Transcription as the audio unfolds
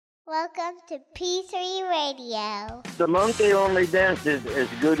Welcome to P3 Radio. The monkey only dances as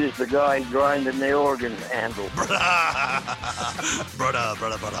good as the guy grinding the organ handle. Brother.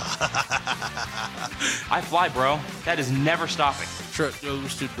 I fly, bro. That is never stopping. Truck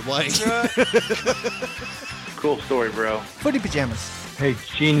goes to Dwayne. Cool story, bro. Footy pajamas. Hey,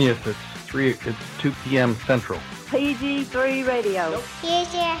 genius, it's 2 p.m. Central. PG3 Radio.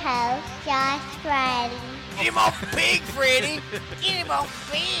 Here's your host, Josh Riley. Get him off pig, Freddy. Get him off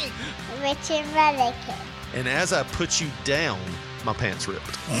pig. Richard Mullican. And as I put you down, my pants ripped.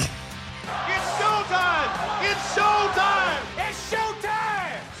 It's showtime! It's showtime! It's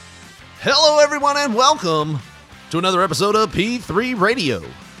showtime! Hello, everyone, and welcome to another episode of P3 Radio.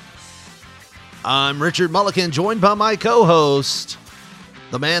 I'm Richard Mullican, joined by my co-host,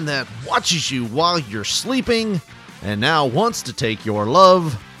 the man that watches you while you're sleeping and now wants to take your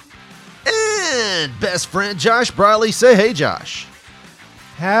love, and best friend Josh Briley. Say hey, Josh.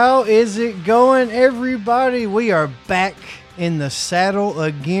 How is it going, everybody? We are back in the saddle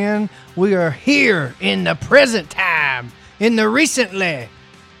again. We are here in the present time, in the recently.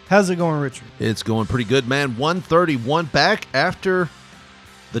 How's it going, Richard? It's going pretty good, man. 131 back after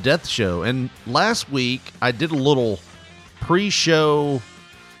the death show. And last week, I did a little pre-show.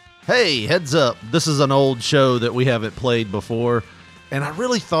 Hey, heads up, this is an old show that we haven't played before. And I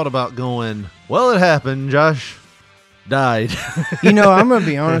really thought about going, well, it happened. Josh died. You know, I'm going to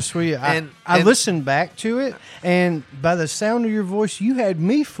be honest with you. And I listened back to it, and by the sound of your voice, you had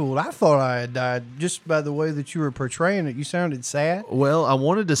me fooled. I thought I had died just by the way that you were portraying it. You sounded sad. Well, I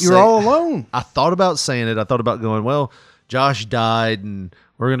wanted to say. You're all alone. I thought about saying it. I thought about going, well, Josh died, and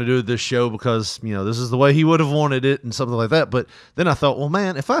we're going to do this show because, you know, this is the way he would have wanted it and something like that. But then I thought, well,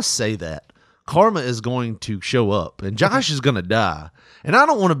 man, if I say that, karma is going to show up, and Josh is going to die. And I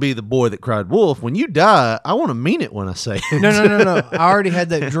don't want to be the boy that cried wolf. When you die, I want to mean it when I say it. No. I already had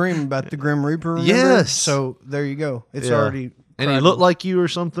that dream about the Grim Reaper, remember? Yes. So there you go. It's Yeah. already... And he looked like you or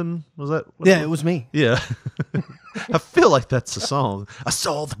something? Was that? Yeah, it was me. Yeah. I feel like that's a song. I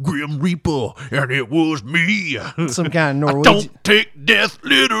saw the Grim Reaper, and it was me. Some kind of I Norwegian... don't take death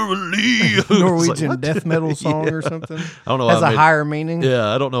literally. Norwegian What? death metal song Yeah. or something. I don't know. Has why I a made- higher meaning.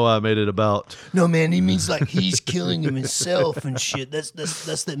 Yeah, I don't know why I made it about. No, man, he means like he's killing himself and shit. That's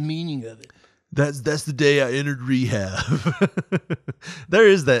the meaning of it. That's the day I entered rehab. There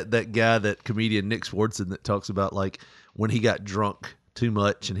is that guy, that comedian Nick Swardson, that talks about like when he got drunk too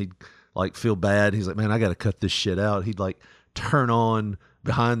much and he'd like feel bad. He's like, man, I got to cut this shit out. He'd like turn on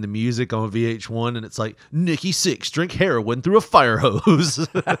Behind the Music on VH1, and it's like Nikki Sixx drink heroin through a fire hose.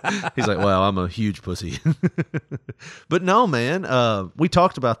 He's like, wow, I'm a huge pussy. But no, man, we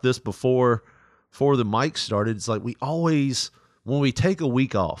talked about this before the mic started. It's like we always, when we take a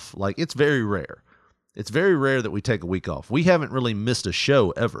week off, like it's very rare. It's very rare that we take a week off. We haven't really missed a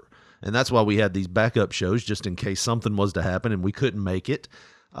show ever. And that's why we had these backup shows just in case something was to happen and we couldn't make it.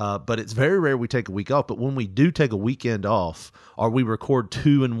 But it's very rare we take a week off. But when we do take a weekend off, or we record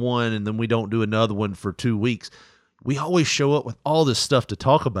 2 in one and then we don't do another one for 2 weeks, we always show up with all this stuff to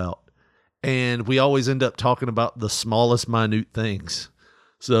talk about. And we always end up talking about the smallest, minute things.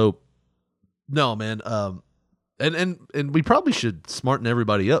 So, no, man. And we probably should smarten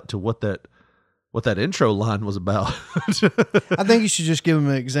everybody up to what that intro line was about. I think you should just give him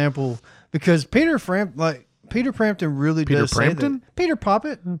an example, because Peter Frampton really Peter does Frampton? say that. Peter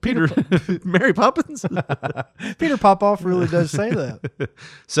Poppet? Peter Mary Poppins? Peter Popoff really does say that.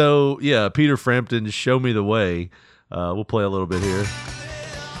 So, yeah, Peter Frampton, Show Me the Way. We'll play a little bit here.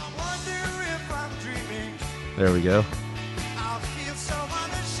 There we go.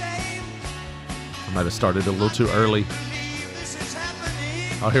 I might have started a little too early.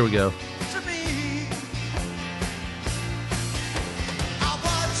 Oh, here we go.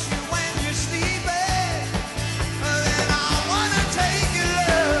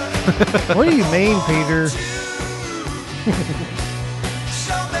 What do you mean, Peter?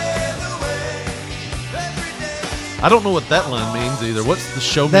 I don't know what that line means either. What's the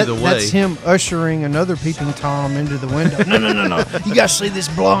Show Me the Way? That's him ushering another peeping Tom into the window. No. You got to see this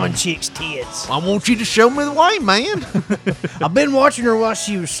blonde chick's tits. I want you to show me the way, man. I've been watching her while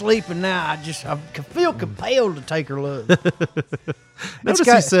she was sleeping. Now I feel compelled to take her look. Notice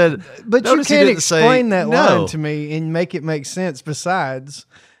he said, But you notice he can't didn't say explain that no. line to me and make it make sense besides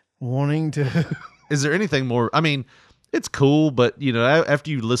wanting to... Is there anything more? I mean, it's cool, but, you know, after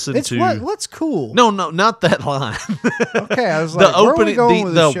you listen It's to... what's cool? No, not that line. Okay, I was like, where are we going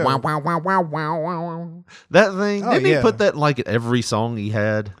with the show? wow, wow, wow, wow, wow, wow. That thing, Oh, didn't yeah. he put that like at every song he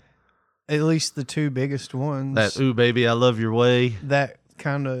had? At least the two biggest ones. That, ooh, baby, I love your way. That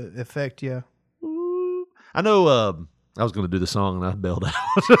kind of effect, yeah. I know I was going to do the song and I bailed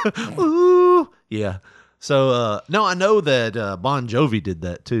out. Ooh, yeah. So no, I know that Bon Jovi did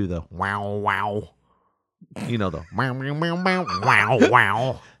that too. The wow wow. You know the wow wow wow wow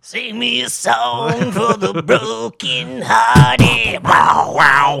wow. Sing me a song for the broken hearted. Wow,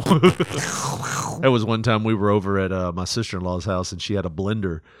 wow. There was one time we were over at my sister-in-law's house and she had a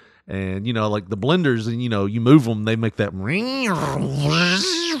blender. And, you know, like the blenders, and, you know, you move them, they make that,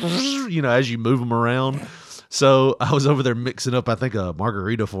 you know, as you move them around. So I was over there mixing up, I think, a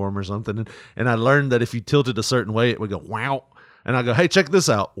margarita for him or something. And I learned that if you tilted a certain way, it would go, wow. And I go, hey, check this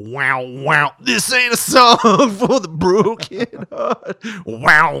out. Wow, wow. This ain't a song for the broken heart.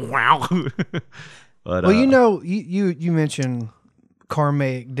 Wow, wow. But, well, you know, you mentioned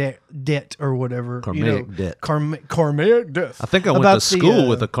karmic debt or whatever. Karmic debt. Karmic debt. I think I went to school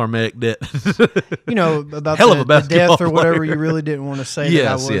with a karmic debt. You know, about Hell of a the death basketball or whatever player. you really didn't want to say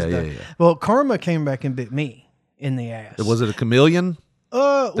Yes, that I was. yeah. Well, karma came back and bit me in the ass. Was it a chameleon?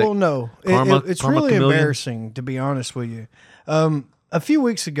 Well, no. It's Karma really chameleon? embarrassing, to be honest with you. A few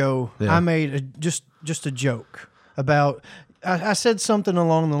weeks ago, Yeah. I made just a joke about. I said something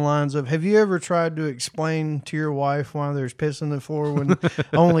along the lines of, "Have you ever tried to explain to your wife why there's piss in the floor when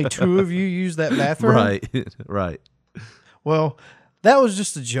only two of you use that bathroom?" Right. Well, that was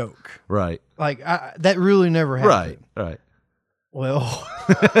just a joke. Right. Like that really never happened. Right. Well,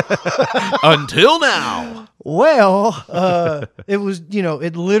 Until now. well, it was, you know,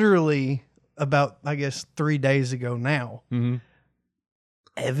 it literally about, I guess, 3 days ago now. Mm-hmm.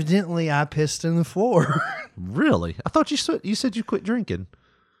 Evidently, I pissed in the floor. Really? I thought you said you quit drinking.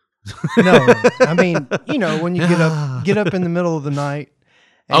 No, I mean, you know, when you get up in the middle of the night.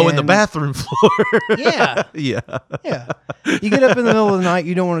 In the and- bathroom floor. Yeah. Yeah. Yeah. You get up in the middle of the night,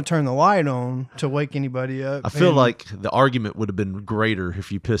 you don't want to turn the light on to wake anybody up. I feel and- like the argument would have been greater if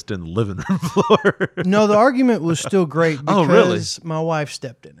you pissed in the living room floor. No, the argument was still great because Oh, really? my wife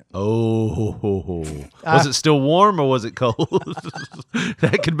stepped in it. Oh. Was it still warm or was it cold?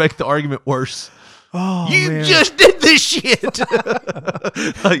 That could make the argument worse. Oh, You man. just did this shit.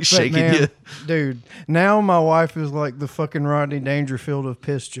 Like shaking man, you. Dude, now my wife is like the fucking Rodney Dangerfield of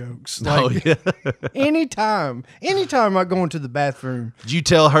piss jokes. Like, Oh, yeah. anytime I go into the bathroom, Did you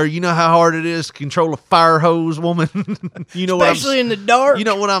tell her, you know how hard it is to control a fire hose, woman? You know especially in the dark. You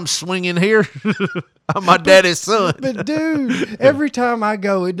know what I'm swinging here? I'm my daddy's son. But dude, every time I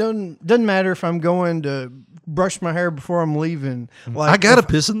go, it doesn't matter if I'm going to brush my hair before I'm leaving. Like I gotta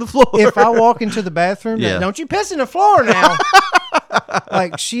piss in the floor. If I walk into the bathroom, Yeah. don't you piss in the floor now?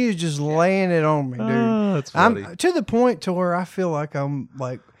 Like she is just laying it on me, dude. Oh, that's funny. I'm to the point to where I feel like I'm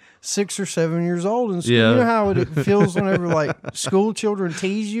like 6 or 7 years old in school. Yeah. You know how it feels whenever like school children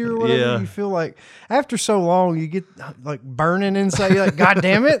tease you or whatever. Yeah. You feel like after so long you get like burning inside. You're like, God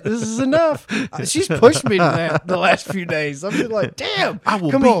damn it, this is enough. She's pushed me to that the last few days. I've been like, damn, I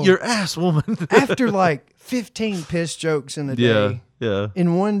will come beat on. your ass, woman. After like 15 piss jokes in a day, Yeah.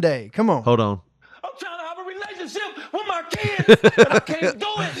 in one day. Come on. Hold on. I'm trying to have a relationship with my kids, but I can't do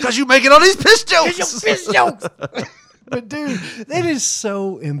it. Because you making all these piss jokes. It's your piss jokes. But dude, that is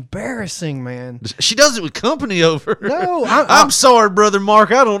so embarrassing, man. She does it with company over. No, I'm sorry, brother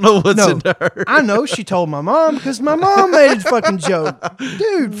Mark. I don't know what's No, in her. I know she told my mom because my mom made a fucking joke.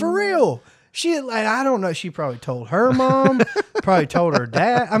 Dude, for real. She like I don't know. She probably told her mom, probably told her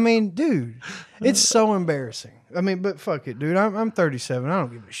dad. I mean, dude, it's so embarrassing. I mean, but fuck it, dude. I'm 37. I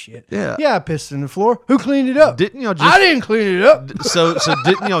don't give a shit. Yeah. I pissed in the floor. Who cleaned it up? Didn't y'all just? I didn't clean it up. So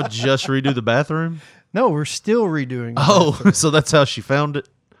didn't y'all just redo the bathroom? No, we're still redoing. the Oh, bathroom. so that's how she found it.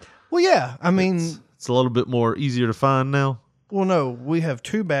 Well, yeah. I mean, It's a little bit more easier to find now. well, no, we have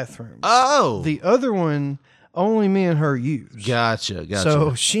 2 bathrooms. Oh, The other one, only me and her use. gotcha.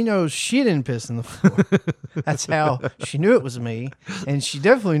 So she knows she didn't piss in the floor. That's how she knew it was me. And she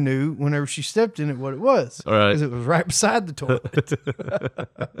definitely knew whenever she stepped in it what it was. All right. Because it was right beside the toilet.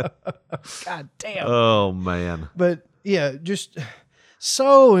 God damn. Oh man. But yeah, just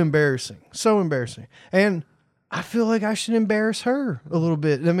so embarrassing. So embarrassing. And I feel like I should embarrass her a little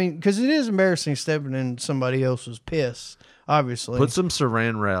bit. I mean, because it is embarrassing stepping in somebody else's piss, obviously. Put some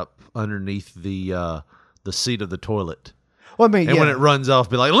saran wrap underneath the seat of the toilet. Well, I mean, And when it runs off,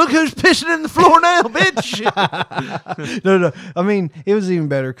 be like, look who's pissing in the floor now, bitch. No. I mean, it was even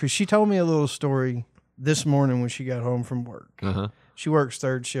better because she told me a little story this morning when she got home from work. Uh-huh. She works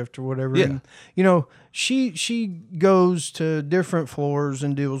third shift or whatever. Yeah. And, you know, she goes to different floors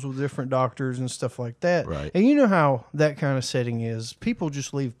and deals with different doctors and stuff like that. Right. And you know how that kind of setting is. People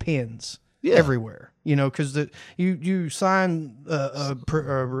just leave pins Yeah. everywhere. You know, because you sign a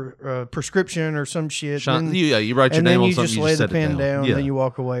prescription or some shit. You write your and name then on you something. just You lay just the set pen it down, Yeah. and then you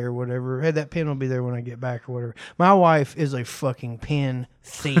walk away or whatever. Hey, that pen will be there when I get back or whatever. My wife is a fucking pen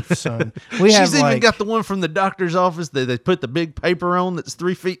thief, son. She's even got the one from the doctor's office that they put the big paper on that's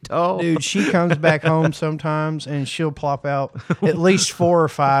 3 feet tall. Dude, she comes back home sometimes and she'll plop out at least 4 or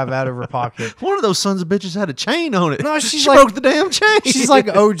 5 out of her pocket. One of those sons of bitches had a chain on it. No, she she's like, broke the damn chain. She's like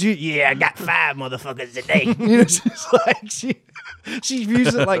OG. Yeah, I got 5 motherfuckers today. You know, she's like she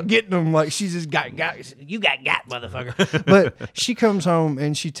views it like getting them. Like she just got you got motherfucker. But she comes home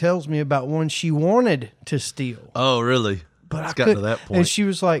and she tells me about one she wanted to steal. Oh, really? But It's I gotten could, to that point. and she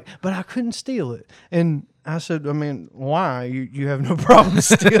was like, "But I couldn't steal it." And I said, "I mean, why? You have no problem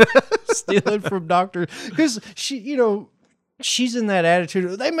stealing from doctors?" Because she, you know, she's in that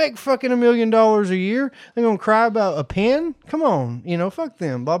attitude. They make fucking $1 million a year. They're gonna cry about a pen? Come on, you know, fuck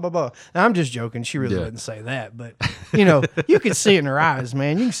them. Blah blah blah. And I'm just joking. She really wouldn't say that, but you know, you can see it in her eyes,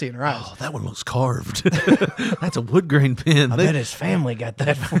 man. You can see it in her eyes. Oh, that one looks carved. That's a wood grain pen. I bet his family got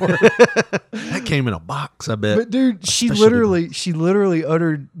that for her. That came in a box, I bet. But dude, she literally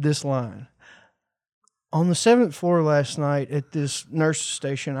uttered this line. On the 7th floor last night at this nurse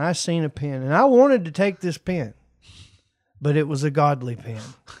station, I seen a pen, and I wanted to take this pen, but it was a godly pen.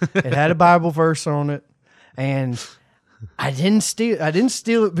 It had a Bible verse on it, and I didn't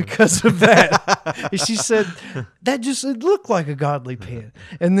steal it because of that. And she said, it looked like a godly pen.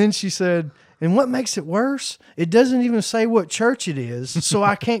 And then she said, and what makes it worse, it doesn't even say what church it is, so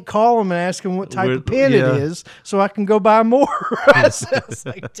I can't call them and ask them what type of pen it is, so I can go buy more. I was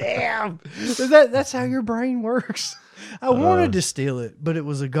like, damn, that's how your brain works. I wanted to steal it, but it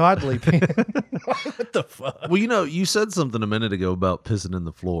was a godly pen. What the fuck? Well, you know, you said something a minute ago about pissing in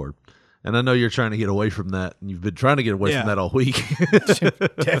the floor. And I know you're trying to get away from that, and you've been trying to get away from that all week.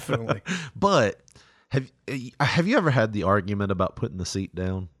 Definitely. But have you ever had the argument about putting the seat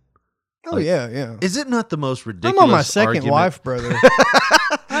down? Oh, yeah. Is it not the most ridiculous I'm on my second argument? wife, brother.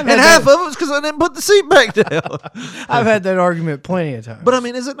 And half of it was because I didn't put the seat back down. I've had that argument plenty of times. But I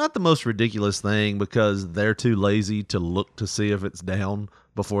mean, is it not the most ridiculous thing because they're too lazy to look to see if it's down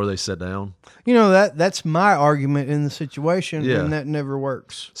before they sit down? You know, that's my argument in the situation, and that never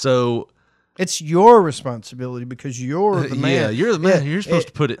works. So it's your responsibility because you're the man. Yeah, you're the man. You're supposed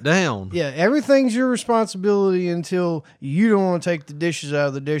to put it down. Yeah, everything's your responsibility until you don't want to take the dishes out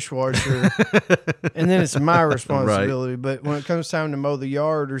of the dishwasher, and then it's my responsibility. Right. But when it comes time to mow the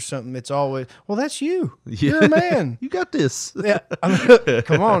yard or something, it's always, well, that's you. Yeah. You're a man. You got this. Yeah,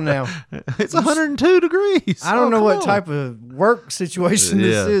 come on now. It's 102 degrees. I don't know what type of work situation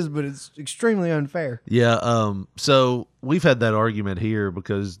this is, but it's extremely unfair. Yeah. So we've had that argument here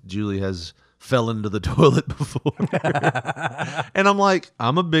because Julie has fell into the toilet before. And I'm like,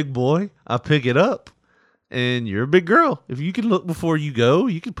 I'm a big boy. I pick it up. And you're a big girl. If you can look before you go,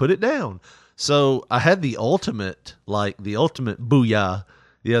 you can put it down. So I had the ultimate booyah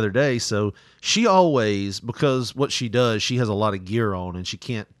the other day. So she always, because what she does, she has a lot of gear on and she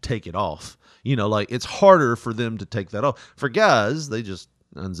can't take it off. You know, like it's harder for them to take that off. For guys, they just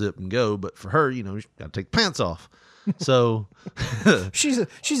unzip and go. But for her, you know, you got to take the pants off. So she's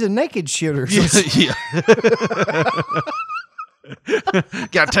a naked shitter. Yeah.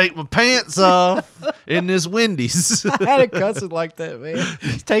 Got to take my pants off in this Wendy's. I had a cousin like that, man.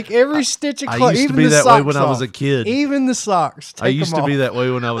 Take every stitch of clothes. I used to be that way when I was a kid. Even the socks. I used to be that way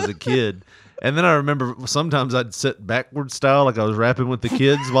when I was a kid. And then I remember sometimes I'd sit backward style like I was rapping with the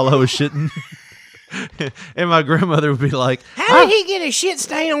kids while I was shitting. And my grandmother would be like, how did he get a shit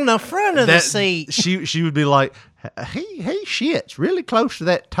stain on the front of the seat? She would be like, he shits really close to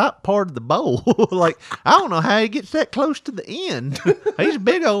that top part of the bowl. Like, I don't know how he gets that close to the end. He's a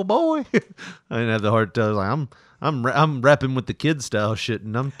big old boy. I didn't have the hard time. Like, I'm rapping with the kid style shit,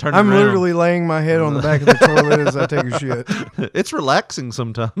 and I'm turning around. Literally laying my head on the back of the toilet as I take a shit. It's relaxing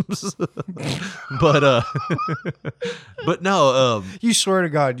sometimes. But no. You swear to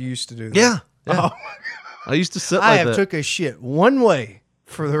God you used to do that. Yeah. Oh. I used to sit like that. I have took a shit one way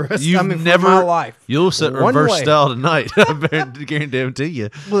for the rest for my life. You'll sit reverse style tonight. I guarantee you.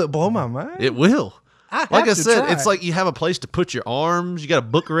 Will it blow my mind? It will. Like I said, try. It's like you have a place to put your arms. You got a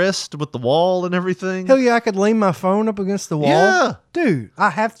bookrest with the wall and everything. Hell yeah, I could lean my phone up against the wall. Yeah. Dude,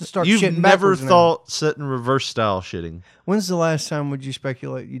 I have to start You've shitting never backwards thought sitting reverse style shitting. When's the last time would you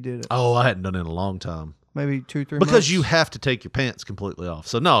speculate you did it? Oh, I hadn't done it in a long time. Maybe 2-3 months? Because you have to take your pants completely off.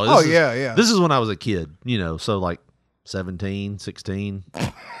 So no. This is when I was a kid, you know, so like 17, 16,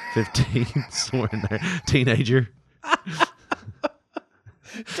 15, somewhere in there. Teenager.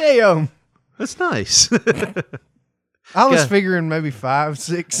 Damn. That's nice. I was Yeah. figuring maybe 5,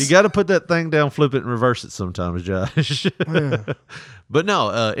 6. You got to put that thing down, flip it, and reverse it sometimes, Josh. But no,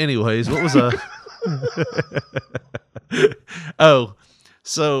 anyways, what was Oh,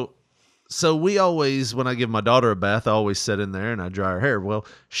 so we always, when I give my daughter a bath, I always sit in there and I dry her hair. Well,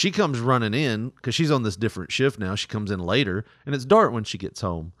 she comes running in because she's on this different shift now. She comes in later, and it's dark when she gets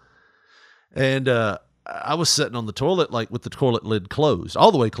home. And I was sitting on the toilet, like with the toilet lid closed,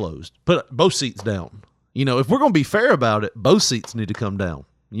 all the way closed. Put both seats down. You know, if we're going to be fair about it, both seats need to come down.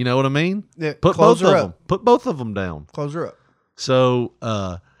 You know what I mean? Yeah, Put close both her of up. them. Put both of them down. Close her up. So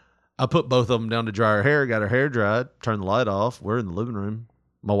I put both of them down to dry her hair, got her hair dried, turned the light off. We're in the living room.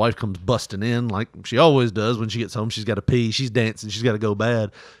 My wife comes busting in like she always does when she gets home. She's got to pee. She's dancing. She's got to go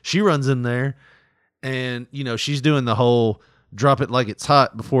bad. She runs in there, and, you know, she's doing the whole drop it like it's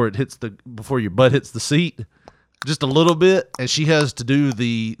hot before your butt hits the seat. Just a little bit, and she has to do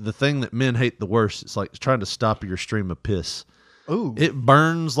the thing that men hate the worst. It's like trying to stop your stream of piss. Ooh. It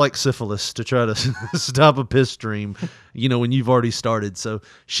burns like syphilis to try to stop a piss stream, you know, when you've already started. So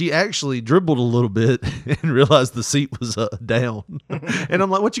she actually dribbled a little bit and realized the seat was down. And I'm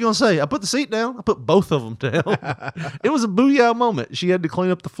like, what you going to say? I put the seat down. I put both of them down. It was a booyah moment. She had to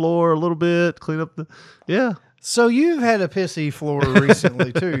clean up the floor a little bit, yeah. So you've had a pissy floor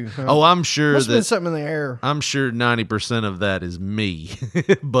recently too. Huh? Oh, I'm sure Must have been that something in the air. I'm sure 90% of that is me,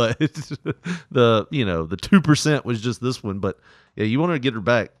 but the 2% was just this one. But yeah, you want to get her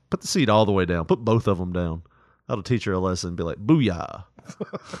back. Put the seat all the way down. Put both of them down. That'll teach her a lesson. Be like, booyah.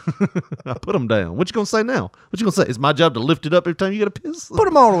 I put them down. What you gonna say now? What you gonna say? It's my job to lift it up every time you get a piss. Put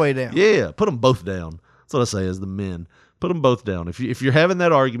them all the way down. Yeah, put them both down. That's what I say as the men. Put them both down. If you're having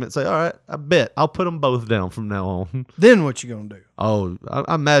that argument, say, all right, I bet I'll put them both down from now on. Then what you gonna do? Oh,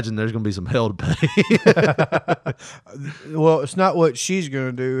 I imagine there's gonna be some hell to pay. Well, it's not what she's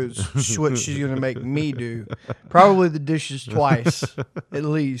gonna do. It's what she's gonna make me do. Probably the dishes twice, at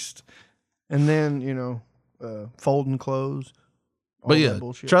least, and then folding clothes. But all yeah, that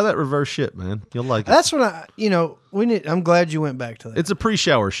bullshit. try that reverse shit, man. You'll like it. That's what I'm glad you went back to that. It's a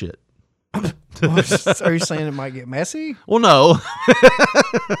pre-shower shit. Are you saying it might get messy? Well, no.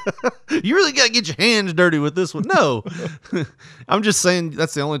 You really got to get your hands dirty with this one. No. I'm just saying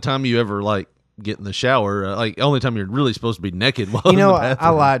that's the only time you ever, like, get in the shower. Only time you're really supposed to be naked while in the I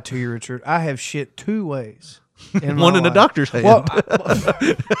bathroom. lied to you, Richard. I have shit 2 ways. One in a doctor's hand. Well,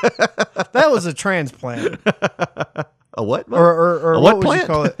 that was a transplant. A what? Or A what what would you plant?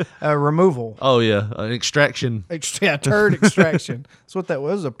 call it? A removal. Oh, yeah. An extraction. Turd extraction. That's what that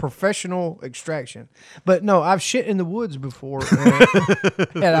was, a professional extraction. But no, I've shit in the woods before,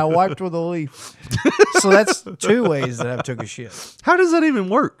 and I wiped with a leaf. So that's 2 ways that I've took a shit. How does that even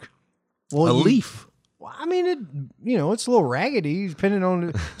work? Well, a leaf. Well, I mean, it's a little raggedy, depending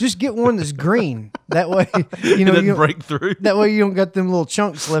on. Just get one that's green. That way, It doesn't break through. That way, you don't got them little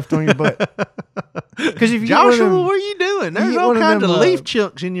chunks left on your butt. Because if you Joshua, get one of them, what are you doing? There's get all one of kinds of them, leaf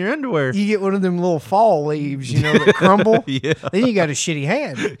chunks in your underwear. you get one of them little fall leaves, that crumble. Yeah. Then you got a shitty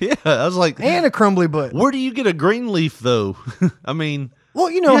hand Yeah, I was like, and a crumbly butt. where do you get a green leaf, though? I mean, Well,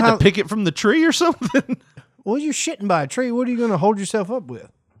 you you know had how. to pick it from the tree or something? Well, you're shitting by a tree. What are you going to hold yourself up with?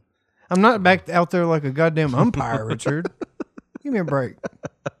 I'm not back out there like a goddamn umpire, Richard. Give me a break.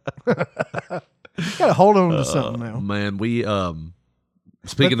 Got to hold on to something now. Man, we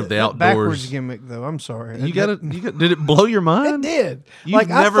speaking But of the that outdoors, backwards gimmick, though. I'm sorry. you got did it blow your It mind? did. You've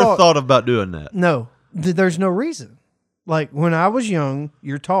never thought about doing that. No, there's no reason. Like when I was young,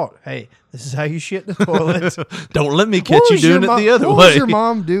 you're taught, hey, this is how you shit in the toilet. Don't let me catch you doing it the other what way. was your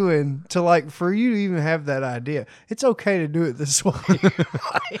mom doing to for you to even have that idea? It's okay to do it this way.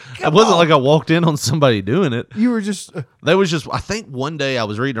 It wasn't like I walked in on somebody doing it. You were just. That was just, I think one day I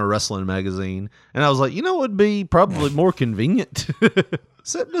was reading a wrestling magazine and I was like, what would be probably more convenient?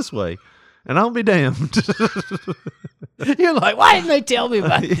 Sit this way. And I'll be damned. You're like, why didn't they tell me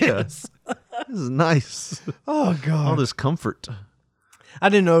about Yeah. this? This is nice. Oh All God! this comfort. I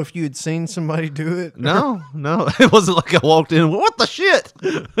didn't know if you had seen somebody do it. No. It wasn't like I walked in. What the shit?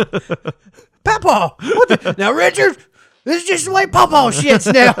 Papa. Now, Richard, this is just the way Papa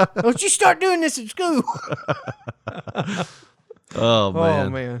shits now. Don't you start doing this at school? Oh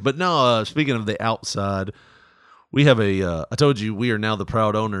man. man. But no, speaking of the outside, we have I told you we are now the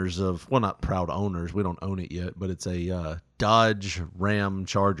proud owners of, well, not proud owners, we don't own it yet, but it's a Dodge Ram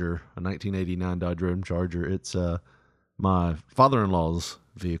Charger, a 1989 Dodge Ram Charger. It's my father-in-law's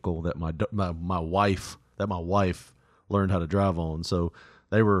vehicle that my wife learned how to drive on. So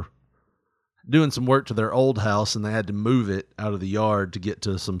they were doing some work to their old house and they had to move it out of the yard to get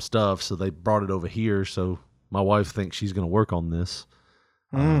to some stuff. So they brought it over here. So my wife thinks she's going to work on this.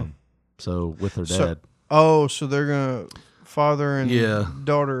 So with her dad. Oh, so they're gonna father and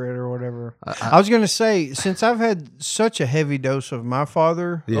daughter it or whatever. I was gonna say, since I've had such a heavy dose of my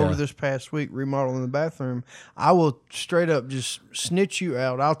father over this past week remodeling the bathroom, I will straight up just snitch you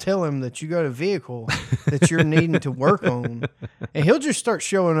out. I'll tell him that you got a vehicle that you're needing to work on, and he'll just start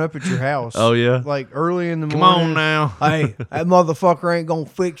showing up at your house. Oh yeah, like early in the Come morning. on now. Hey, that motherfucker ain't gonna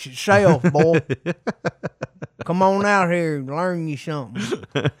fix itself, boy. Come on out here and learn you something.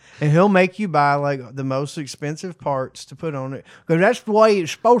 And he'll make you buy like the most expensive parts to put on it, because that's the way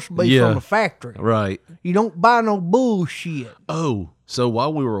it's supposed to be from the factory. Right. You don't buy no bullshit. Oh, so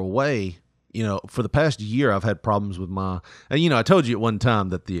while we were away, for the past year, I've had problems with and I told you at one time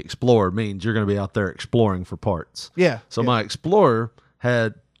that the Explorer means you're going to be out there exploring for parts. Yeah. So my Explorer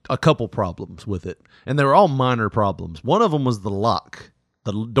had a couple problems with it, and they were all minor problems. One of them was the lock,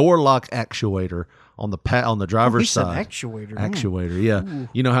 the door lock actuator on the driver's side. Actuator. Actuator, yeah. Ooh.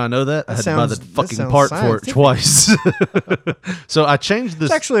 You know how I know that? I had to buy the fucking sounds part for it twice. So I changed this.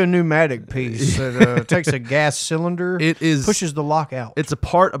 It's actually a pneumatic piece that takes a gas cylinder. It is pushes the lock out. It's a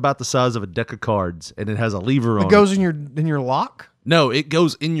part about the size of a deck of cards, and it has a lever on it. It goes in your lock? No, it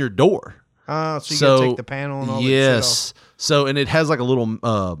goes in your door. So you gotta take the panel and all that shit off. So, and it has like a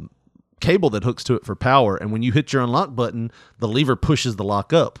little cable that hooks to it for power, and when you hit your unlock button, the lever pushes the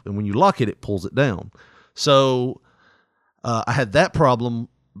lock up, and when you lock it, it pulls it down. So I had that problem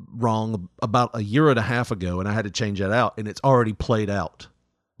wrong about a year and a half ago, and I had to change that out, and it's already played out.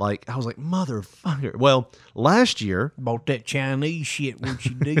 Like, I was like, motherfucker. Well, last year... Bought that Chinese shit once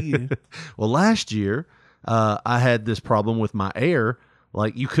you did. Well, last year, I had this problem with my air.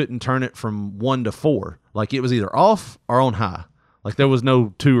 Like, you couldn't turn it from 1 to 4. Like, it was either off or on high. Like, there was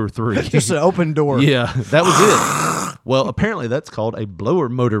no 2 or 3. Just an open door. Yeah, that was it. Well, apparently that's called a blower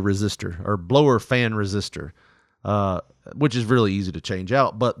motor resistor or blower fan resistor, which is really easy to change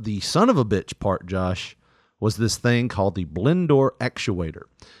out. But the son of a bitch part, Josh, was this thing called the blend door actuator.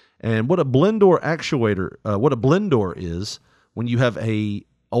 And what a blend door is, when you have a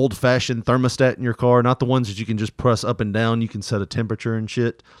old-fashioned thermostat in your car, not the ones that you can just press up and down, you can set a temperature and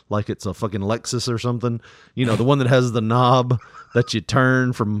shit, like it's a fucking Lexus or something. The one that has the knob that you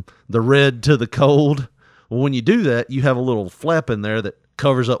turn from the red to the cold. Well, when you do that, you have a little flap in there that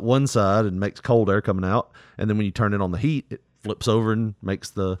covers up one side and makes cold air coming out. And then when you turn it on the heat, it flips over and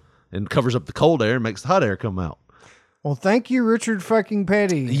covers up the cold air and makes the hot air come out. Well, thank you, Richard fucking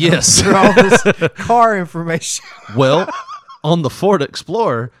Petty. Yes. For all this car information. Well, on the Ford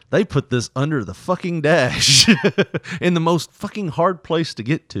Explorer, they put this under the fucking dash in the most fucking hard place to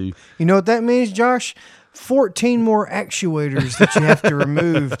get to. You know what that means, Josh? 14 more actuators that you have to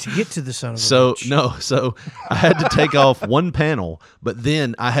remove to get to the son of a bitch. So I had to take off one panel, but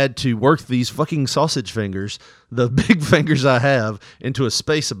then I had to work these fucking sausage fingers, the big fingers I have, into a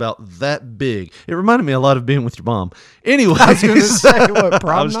space about that big. It reminded me a lot of being with your mom. Anyways, I was going to say, what,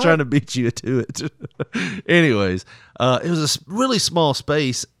 prom I was night? trying to beat you to it. Anyways, it was a really small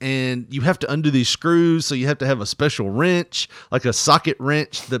space, and you have to undo these screws, so you have to have a special wrench, like a socket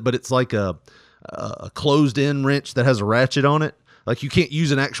wrench, but it's like a closed-in wrench that has a ratchet on it. Like, you can't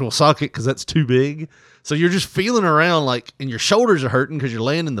use an actual socket because that's too big. So you're just feeling around, like, and your shoulders are hurting because you're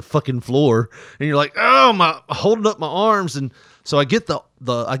laying in the fucking floor, and you're like, oh, holding up my arms. And so I get the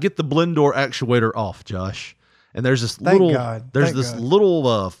blend door actuator off, Josh. And there's this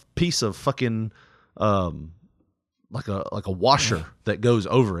little piece of fucking like a washer that goes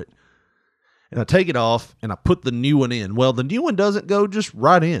over it. And I take it off, and I put the new one in. Well, the new one doesn't go just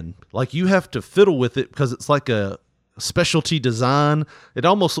right in. Like, you have to fiddle with it because it's like a specialty design. It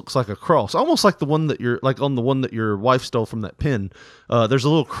almost looks like a cross, almost like the one that your wife stole from that pin. There's a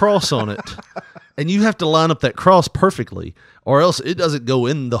little cross on it, and you have to line up that cross perfectly, or else it doesn't go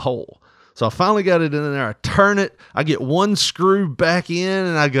in the hole. So I finally got it in there. I turn it. I get one screw back in,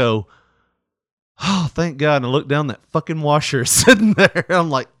 and I go, oh, thank God. And I look down, that fucking washer is sitting there. I'm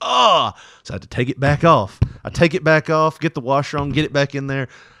like, oh. So I had to take it back off. I take it back off, get the washer on, get it back in there.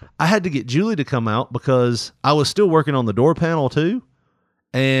 I had to get Julie to come out because I was still working on the door panel too.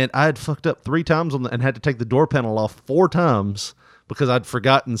 And I had fucked up 3 times and had to take the door panel off 4 times because I'd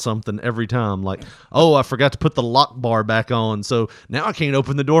forgotten something every time. Like, oh, I forgot to put the lock bar back on. So now I can't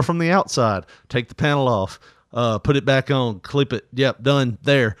open the door from the outside. Take the panel off. Put it back on, clip it. Yep, done.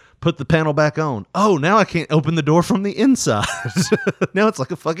 There. Put the panel back on. Oh, now I can't open the door from the inside. Now it's like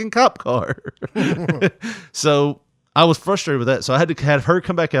a fucking cop car. So I was frustrated with that. So I had to have her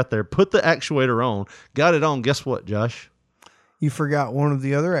come back out there, put the actuator on, got it on. Guess what, Josh? You forgot one of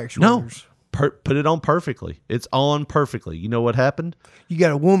the other actuators. No. Put it on perfectly. It's on perfectly. You know what happened? You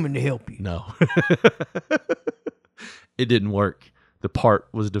got a woman to help you. No. It didn't work. The part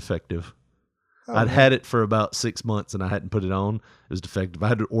was defective. I'd had it for about 6 months and I hadn't put it on. It was defective. I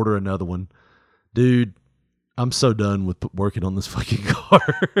had to order another one. Dude, I'm so done with working on this fucking car.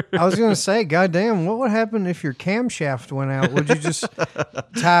 I was gonna say, goddamn, what would happen if your camshaft went out? Would you just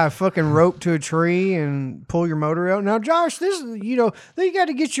tie a fucking rope to a tree and pull your motor out? Now, Josh, this is, you got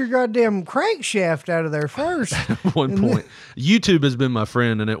to get your goddamn crankshaft out of there first. At one point, YouTube has been my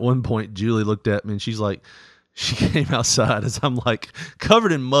friend, and at one point, Julie looked at me and she's like, she came outside as I'm like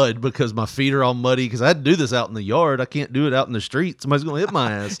covered in mud because my feet are all muddy because I had to do this out in the yard. I can't do it out in the street. Somebody's going to hit my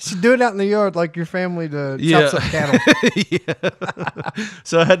ass. You do it out in the yard like your family chops up cattle. Yeah.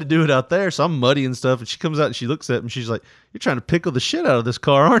 So I had to do it out there. So I'm muddy and stuff. And she comes out and she looks at me and she's like, "You're trying to pickle the shit out of this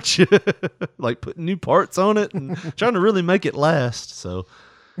car, aren't you?" Like putting new parts on it and trying to really make it last. So,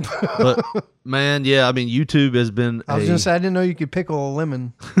 but man, yeah, I mean, YouTube has been. I was going to say, I didn't know you could pickle a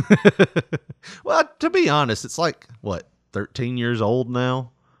lemon. Well, to be honest, it's like, what, 13 years old now?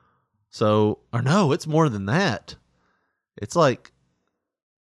 So, or no, it's more than that. It's like,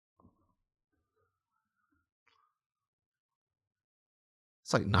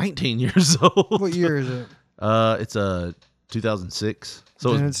 it's like 19 years old. What year is it? It's 2006.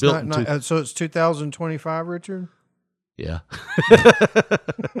 So And it's built so it's 2025, Richard? Yeah.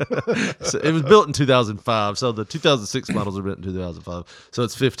 So it was built in 2005. So the 2006 models are built in 2005. So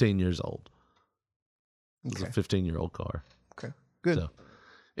it's 15 years old. It's a 15-year-old car. Okay, good. So,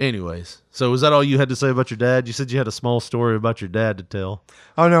 anyways, so was that all you had to say about your dad? You said you had a small story about your dad to tell.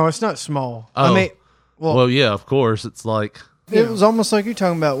 Oh, no, it's not small. Oh. I mean, Well, yeah, of course. It's like it was almost like you're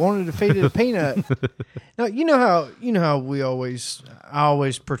talking about wanting to feed it a peanut. Now, you know how I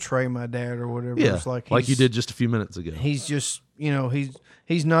always portray my dad or whatever. yeah, It's like you did just a few minutes ago. He's just,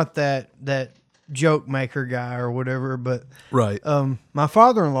 he's not that joke maker guy or whatever. But Right. my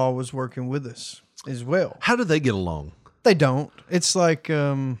father-in-law was working with us as well. How do they get along? They don't. It's like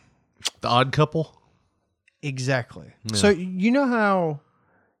The Odd Couple? exactly. Yeah. So you know how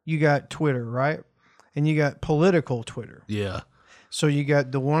you got Twitter, right? And you got political Twitter. Yeah. So you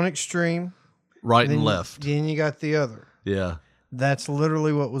got the one extreme, Right then and left. Then you got the other. Yeah. That's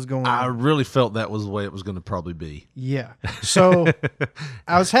literally what was going I on. really felt that was the way it was going to probably be. Yeah. So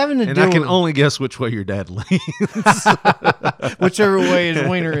I was having to And deal I can with only guess which way your dad leans. whichever way his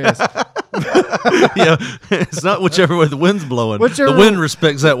wiener is. Yeah, it's not whichever way the wind's blowing. Whichever- the wind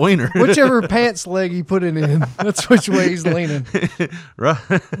respects that wiener. Whichever pants leg you put it in, that's which way he's leaning. Right,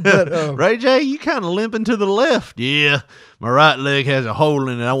 But, Ray J, you kind of limping to the left. Yeah, my right leg has a hole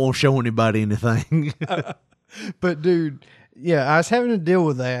in it. I won't show anybody anything. But dude, yeah, I was having to deal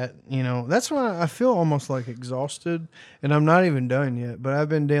with that. That's why I feel almost like exhausted, and I'm not even done yet. But I've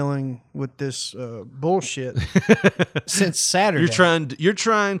been dealing with this bullshit since Saturday. You're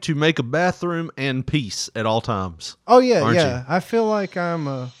trying to make a bathroom and peace at all times. Oh yeah, aren't yeah. you? I feel like I'm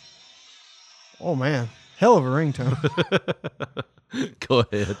oh man, hell of a ringtone. Go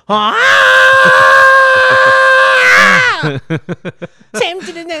ahead.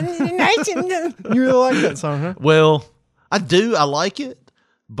 You really like that song, huh? Well, I do. I like it,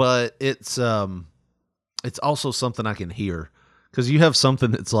 but it's also something I can hear because you have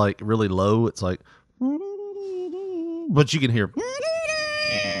something that's like really low. It's like, but you can hear.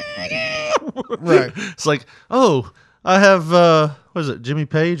 Right. It's like, oh, I have what is it, Jimmy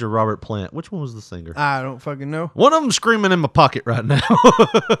Page or Robert Plant? Which one was the singer? I don't fucking know. One of them screaming in my pocket right now.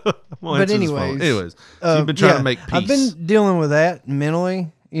 But anyways, so you've been trying to make peace. I've been dealing with that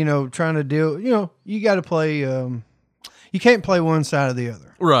mentally. Trying to deal. You got to play. You can't play one side or the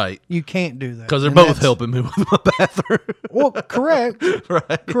other. Right. You can't do that Because they're And both that's- helping me with my bathroom. Well, correct.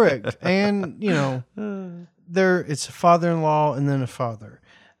 Right. Correct. And it's a father-in-law and then a father.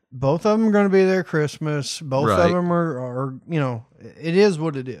 Both of them are going to be there Christmas. Both Right. of them are it is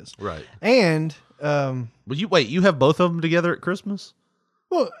what it is. Right. And Well, you have both of them together at Christmas?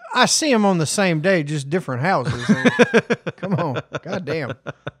 well, I see them on the same day, just different houses. Come on, goddamn.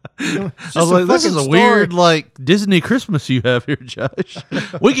 I was like, this is a weird, like, Disney Christmas you have here, Josh.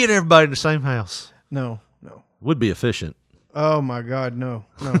 We get everybody in the same house. No. Would be efficient. Oh my God, no.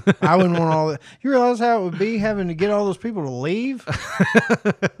 I wouldn't want all that. You realize how it would be having to get all those people to leave?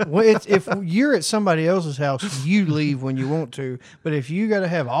 Well, if you're at somebody else's house, you leave when you want to. But if you got to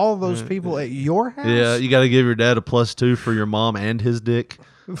have all those people at your house, Yeah, you got to give your dad a +2 for your mom and his dick.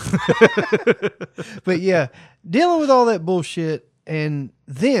 But yeah, dealing with all that bullshit, and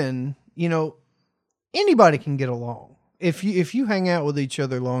then anybody can get along if you hang out with each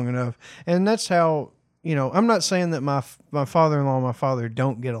other long enough, and that's how. I'm not saying that my father-in-law and my father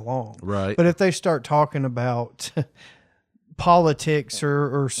don't get along. Right. But if they start talking about politics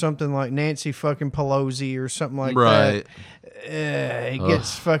or something like Nancy fucking Pelosi or something like Right. that, it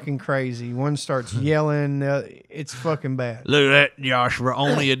gets fucking crazy. One starts yelling. It's fucking bad. Look at that, Joshua.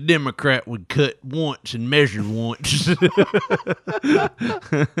 Only a Democrat would cut once and measure once.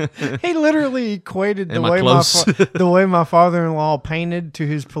 He literally equated Am I close? the way my father-in-law painted to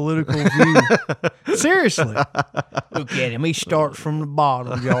his political view. Seriously. Look at him. He starts from the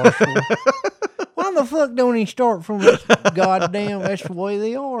bottom, Joshua. Why the fuck don't he start from this? Goddamn, that's the way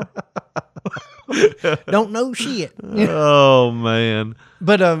they are. Don't know shit. Oh, man.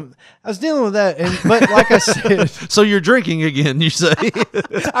 But I was dealing with that, but like I said, So you're drinking again, you say?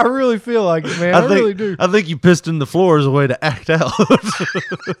 I really feel like it, man. I really do. I think you pissed in the floor as a way to act out.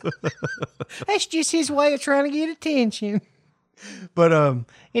 That's just his way of trying to get attention. But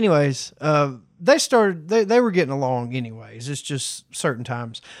anyways, they were getting along anyways. It's just certain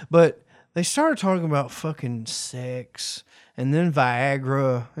times. But they started talking about fucking sex and then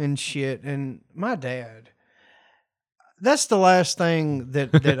Viagra and shit. And my dad, that's the last thing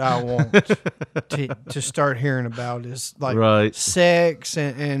that I want to start hearing about is like sex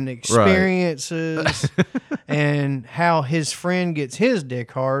and experiences and how his friend gets his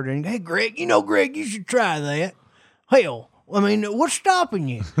dick hard. And hey, Greg, you should try that. Hell, I mean, what's stopping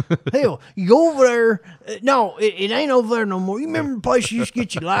you? Hell, you go over there. No, it ain't over there no more. You remember the place you used to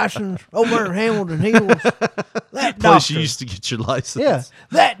get your license over there in Hamilton Hills? That Place doctor. you used to get your license. Yeah,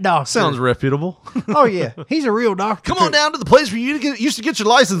 that doctor. Sounds reputable. Oh, yeah. He's a real doctor. Come on down to the place where you used to get your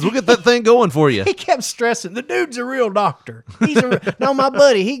license. We'll get that thing going for you. He kept stressing, the dude's a real doctor. No, my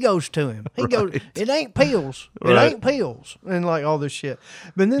buddy, he goes to him. He goes, it ain't pills. It ain't pills. And like all this shit.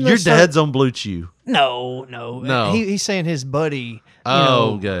 But then Your dad's on Blue Chew. No. He's saying his buddy,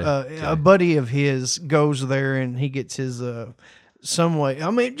 a buddy of his goes there and he gets his some way.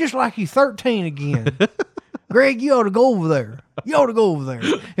 I mean, just like he's 13 again. Greg, you ought to go over there.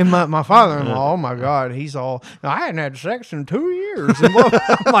 And my father-in-law, oh my God, he's all, I hadn't had sex in 2 years. And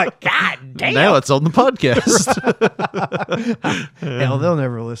I'm like, God damn. Now it's on the podcast. Hell, they'll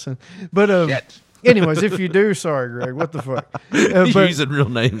never listen. But anyways, if you do, sorry, Greg. What the fuck? You're using real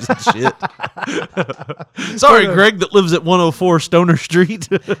names and shit. Sorry, Greg, that lives at 104 Stoner Street.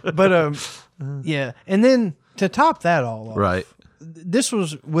 But yeah. And then to top that all off, right. This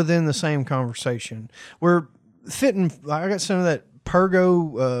was within the same conversation. We're fitting. I got some of that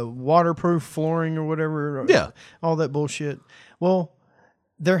Pergo waterproof flooring or whatever. Yeah, all that bullshit. Well,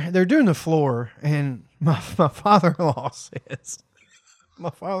 they're doing the floor, and my father-in-law says,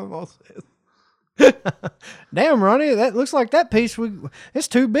 damn, Ronnie, that looks like that piece it's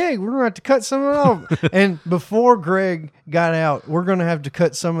too big. We're gonna have to cut some of it off. And before Greg got out, we're gonna have to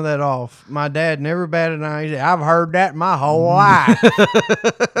cut some of that off. My dad never batted an eye. He said, I've heard that my whole life.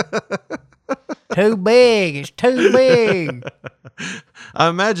 Too big. It's too big. I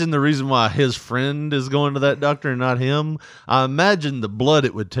imagine the reason why his friend is going to that doctor and not him, I imagine the blood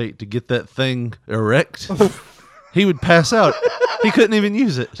it would take to get that thing erect. He would pass out. He couldn't even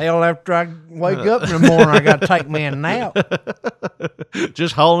use it. Hell, after I wake up in the morning, I got to take me a nap.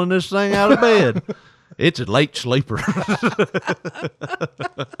 Just hauling this thing out of bed. It's a late sleeper.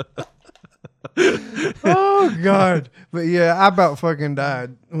 Oh, God. But yeah, I about fucking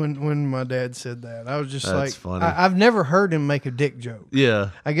died when my dad said that. I was just That's funny. I've never heard him make a dick joke.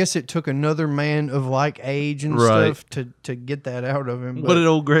 Yeah. I guess it took another man of like age and stuff to get that out of him. What did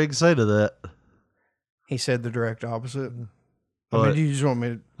old Greg say to that? He said the direct opposite. What? I mean, do you just want me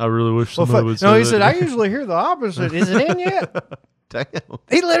to? I really wish somebody would say No, he that. said, I usually hear the opposite. Is it in yet? Damn.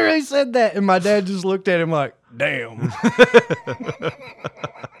 He literally said that, and my dad just looked at him like, damn.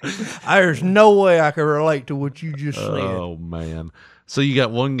 There's no way I can relate to what you just said. Oh, man. So you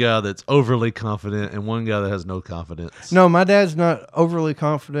got one guy that's overly confident and one guy that has no confidence. No, my dad's not overly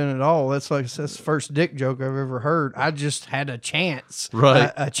confident at all. That's the first dick joke I've ever heard. I just had a chance.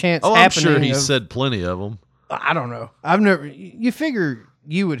 Right. A chance I'm happening. sure he said plenty of them. I don't know. I've never. You figure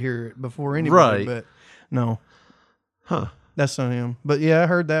you would hear it before anybody, Right. but no. Huh. That's not him. But yeah, I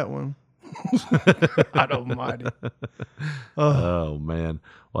heard that one. God almighty. Oh, man.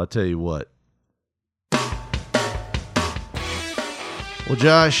 Well, I tell you what. Well,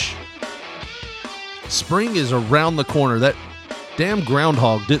 Josh, spring is around the corner. That damn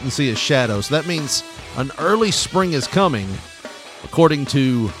groundhog didn't see a shadow, so that means an early spring is coming, according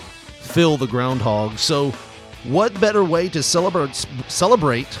to Phil the groundhog. So what better way to celebrate?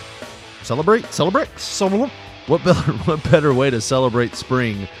 What better way to celebrate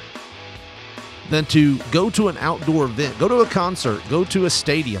spring than to go to an outdoor event, go to a concert, go to a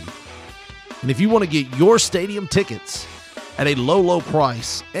stadium. And if you want to get your stadium tickets at a low, low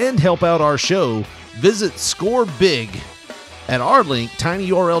price and help out our show, visit Score Big at our link,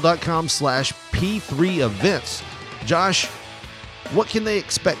 tinyurl.com/P3events. Josh, What can they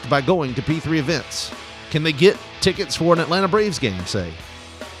expect by going to P3 Events? Can they get tickets for an Atlanta Braves game, say?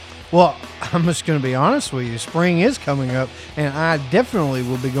 Well, I'm just going to be honest with you. Spring is coming up, and I definitely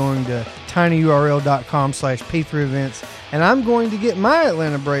will be going to tinyurl.com/P3 Events, and I'm going to get my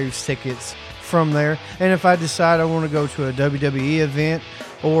Atlanta Braves tickets from there. And if I decide I want to go to a WWE event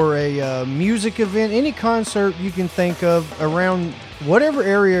or a music event, any concert you can think of around whatever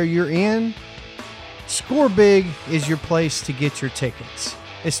area you're in, Score Big is your place to get your tickets.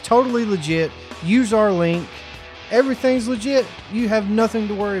 It's totally legit. Use our link. Everything's legit. You have nothing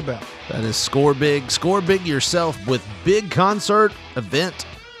to worry about. That is Score Big. Score big yourself with big concert, event,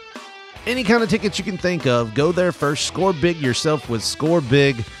 any kind of tickets you can think of. Go there first. Score big yourself with Score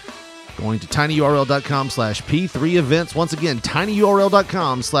Big. Going to tinyurl.com/P3 Events. Once again,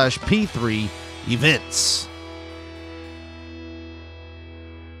 tinyurl.com/P3 Events.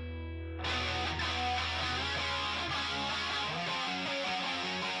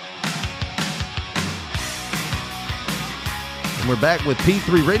 And we're back with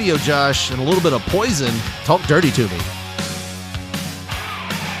P3 Radio, Josh, and a little bit of Poison. Talk dirty to me.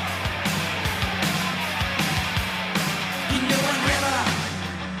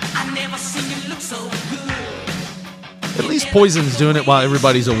 At least Poison's doing it while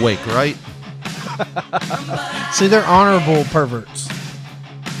everybody's awake, right? See, they're honorable perverts.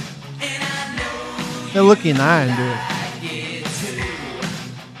 They'll look you in the eye and do it.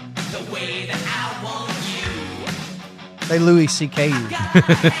 They Louis C.K. you. None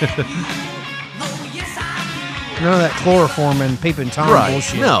of that chloroform and peeping Tom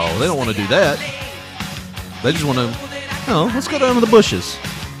bullshit. No, they don't want to do that. They just want to, let's go down to the bushes.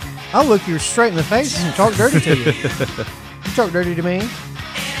 I'll look you straight in the face and talk dirty to you. You talk dirty to me.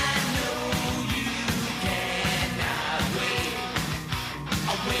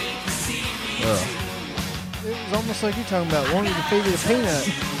 It was almost like you're talking about wanting to feed you a peanut.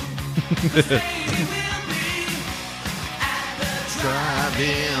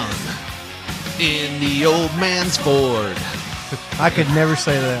 Driving in the old man's Ford. I could never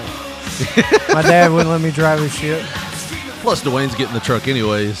say that. My dad wouldn't let me drive his shit. Plus, Dwayne's getting the truck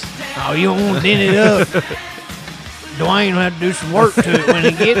anyways. Oh, you don't want to dent it up. Dwayne will have to do some work to it when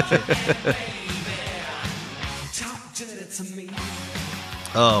he gets it.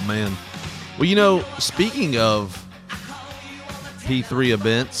 Oh, man. Well, speaking of P3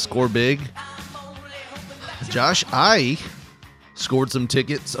 events, Score Big, Josh, I scored some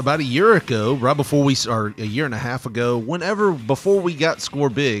tickets about a year ago, right before or a year and a half ago, before we got Score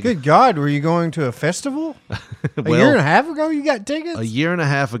Big. Good God, were you going to a festival? A year and a half ago you got tickets? A year and a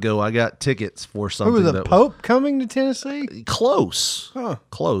half ago I got tickets for something. Who was the Pope coming to Tennessee? Close. Huh.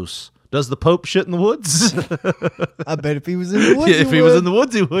 Close. Does the Pope shit in the woods? I bet if he was in the woods, if he was in the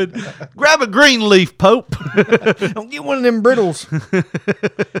woods, he would. Grab a green leaf, Pope. Don't get one of them brittles.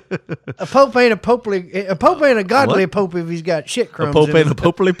 A Pope ain't a godly Pope if he's got shit crumbs. A Pope ain't a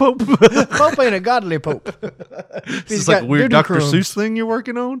popely Pope. Pope ain't a godly Pope. It's like a weird Dr. Seuss thing you're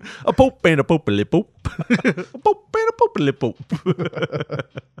working on. A Pope ain't a popely Pope. A Pope ain't a popely Pope.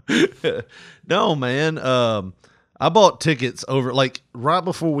 No, man. I bought tickets right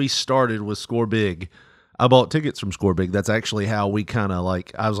before we started with Score Big. I bought tickets from Score Big. That's actually how we kind of I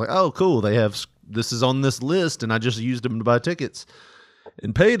was like, oh, cool. This is on this list. And I just used them to buy tickets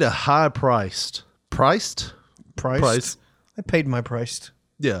and paid a high price. Priced? Price. I paid my price.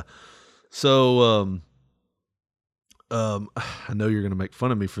 Yeah. So, I know you're going to make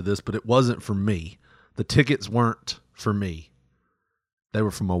fun of me for this, but it wasn't for me. The tickets weren't for me. They were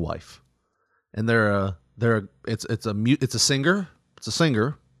for my wife. And it's a singer. It's a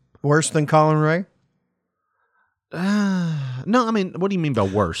singer. Worse than Colin Ray? No, I mean, what do you mean by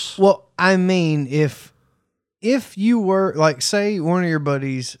worse? Well, I mean, if you were, say one of your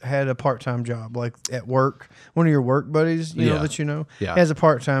buddies had a part-time job, at work, one of your work buddies, has a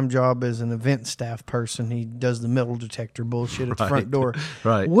part-time job as an event staff person. He does the metal detector bullshit at the front door.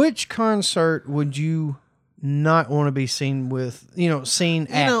 Right. Which concert would you not want to be seen with,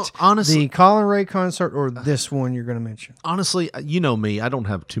 honestly, the Colin Ray concert or this one you're going to mention? Honestly, you know me, I don't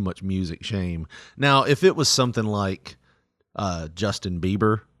have too much music shame. Now, if it was something like Justin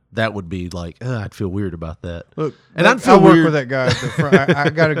Bieber, that would be I'd feel weird about that. Look, and I'd feel weird with that guy at the front. I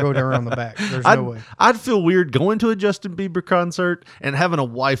got to go down the back. There's no way. I'd feel weird going to a Justin Bieber concert and having a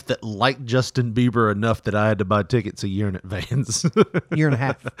wife that liked Justin Bieber enough that I had to buy tickets a year in advance. Year and a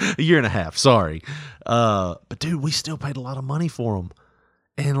half. A year and a half. Sorry, but dude, we still paid a lot of money for them,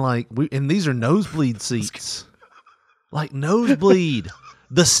 and and these are nosebleed seats, nosebleed.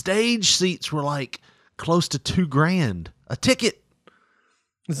 The stage seats were close to $2,000 a ticket.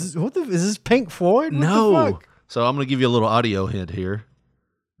 Is this Pink Floyd? What no, the fuck? So I'm going to give you a little audio hint here.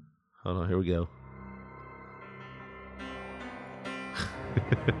 Hold on, here we go.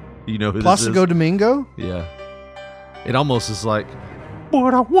 You know who Placido this is? Domingo? Yeah. It almost is like,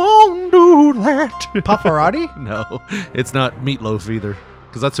 but I won't do that. Pavarotti? No, it's not Meatloaf either.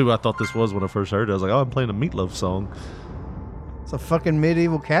 Because that's who I thought this was when I first heard it. I was like, oh, I'm playing a Meatloaf song. It's a fucking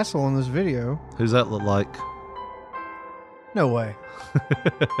medieval castle in this video. Who's that look like? No way.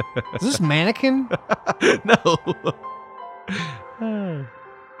 Is this Mannequin? No.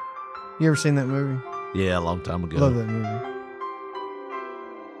 You ever seen that movie? Yeah, a long time ago. Love that movie.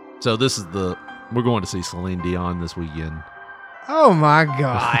 So this is we're going to see Celine Dion this weekend. Oh my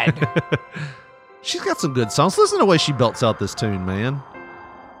God. She's got some good songs. Listen to the way she belts out this tune, man.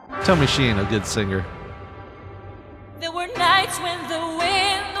 Tell me she ain't a good singer. There were nights when the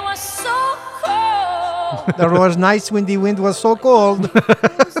wind was so cold. There was nights when the wind was so cold.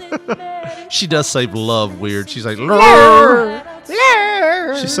 She does say love weird. She's like, lure.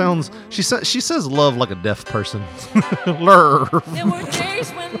 She says love like a deaf person. Lure. There were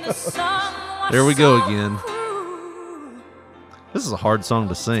days when the sun was There we go so again. cruel. This is a hard song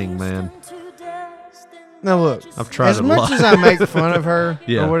to sing, man. Now look, I've tried as it a much lot. as I make fun of her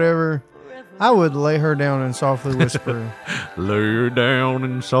Yeah. or whatever, I would lay her down and softly whisper. Lay her down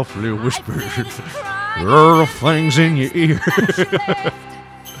and softly whisper. Little things in your ear.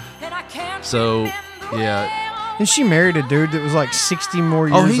 So, yeah. And she married a dude that was like 60 more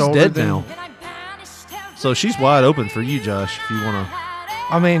years Oh, he's older dead than, now. So she's wide open for you, Josh, if you want to.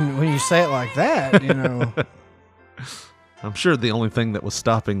 I mean, when you say it like that, you know. I'm sure the only thing that was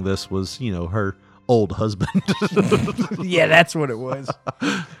stopping this was, her old husband. Yeah, that's what it was.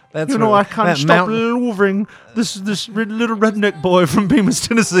 That's I can't that stop loving this little redneck boy from Bemis,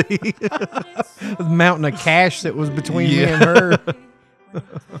 Tennessee. mountain of cash that was between me and her.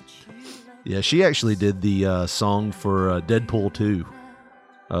 Yeah, she actually did the song for Deadpool 2.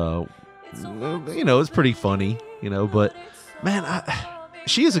 It's pretty funny, but man,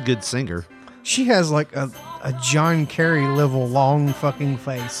 she is a good singer. She has like a John Kerry level long fucking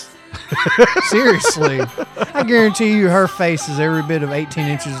face. Seriously. I guarantee you her face is every bit of 18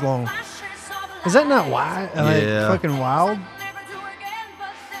 inches long. Is that not wild? Yeah. Fucking wild?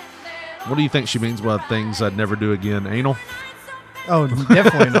 What do you think she means by things I'd never do again? Anal? Oh,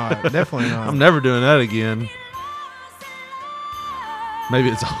 definitely not. Definitely not. I'm never doing that again. Maybe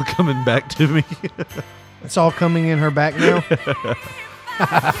it's all coming back to me. It's all coming in her back now.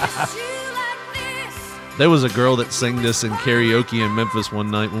 There was a girl that sang this in karaoke in Memphis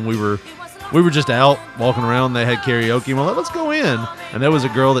one night when we were just out walking around. They had karaoke and we're like, let's go in. And there was a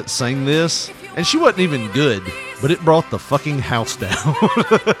girl that sang this and she wasn't even good, but it brought the fucking house down.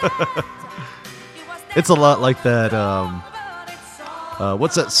 It's a lot like that.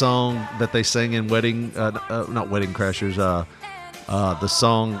 What's that song that they sang in Wedding? Not Wedding Crashers. The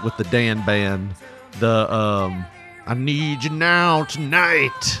song with the Dan band. I need you now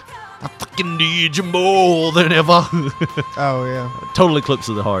tonight. I fucking need you more than ever. Oh, yeah. Total Eclipse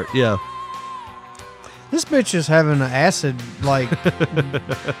of the Heart. Yeah. This bitch is having an acid, like...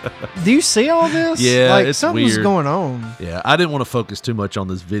 Do you see all this? Yeah, like, it's something's weird. going on. Yeah, I didn't want to focus too much on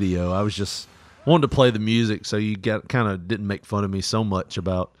this video. I was just wanted to play the music so you kind of didn't make fun of me so much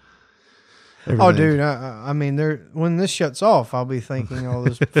about everything. Oh, dude, I mean, when this shuts off, I'll be thinking all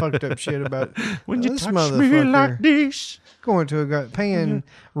this fucked up shit about when you this touch motherfucker me like this. Going to a guy, paying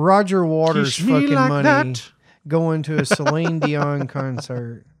Roger Waters Kiss me fucking like money, that. going to a Celine Dion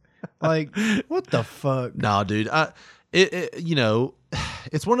concert. Like, what the fuck? Nah, dude.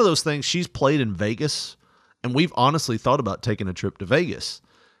 It's one of those things. She's played in Vegas, and we've honestly thought about taking a trip to Vegas.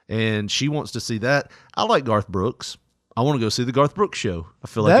 And she wants to see that. I like Garth Brooks. I want to go see the Garth Brooks show. I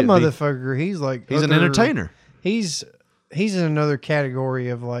feel like That motherfucker, he's an entertainer. He's in another category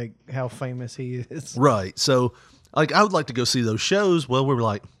of like how famous he is. Right. So, like, I would like to go see those shows. Well, we were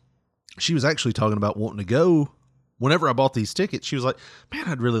like, she was actually talking about wanting to go. Whenever I bought these tickets, she was like, man,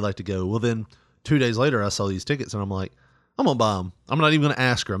 I'd really like to go. Well, then 2 days later, I saw these tickets and I'm like, I'm going to buy them. I'm not even going to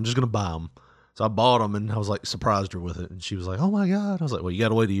ask her. I'm just going to buy them. So I bought them and I was like surprised her with it. And she was like, oh my God. I was like, well, you got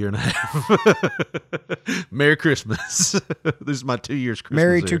to wait a year and a half. Merry Christmas. This is my 2 years Christmas.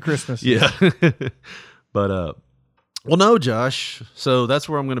 Merry here. two Christmases. Yeah. But, well, no, Josh. So that's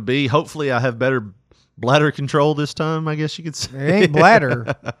where I'm going to be. Hopefully I have better bladder control this time, I guess you could say. It ain't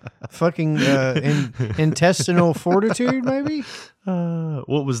bladder. Fucking intestinal fortitude, maybe?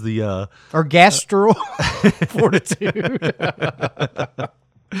 What was the... or gastral fortitude.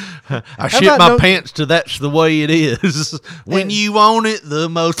 I shit my pants to that's the way it is. When you want it the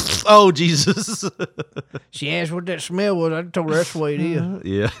most. Oh, Jesus. She asked what that smell was. I told her that's the way it is.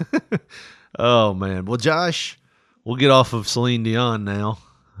 Yeah. Oh, man. Well, Josh, we'll get off of Celine Dion now.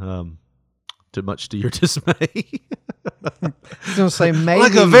 Too much to your dismay. I was gonna say maybe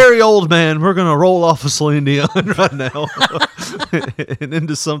Like a very old man, we're gonna roll off of Celine Dion right now and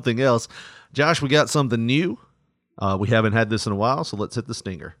into something else. Josh, we got something new. We haven't had this in a while, so let's hit the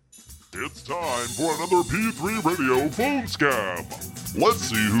stinger. It's time for another P3 Radio phone scam. Let's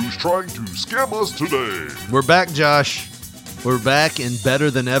see who's trying to scam us today. We're back, Josh. We're back and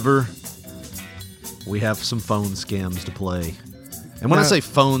better than ever. We have some phone scams to play. And when I say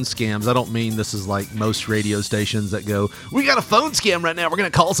phone scams, I don't mean this is like most radio stations that go, we got a phone scam right now. We're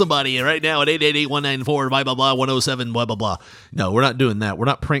going to call somebody right now at 888-194, blah, blah, blah, 107, blah, blah, blah. No, we're not doing that. We're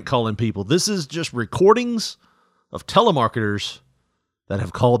not prank calling people. This is just recordings of telemarketers that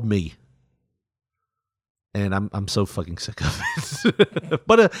have called me. And I'm so fucking sick of it.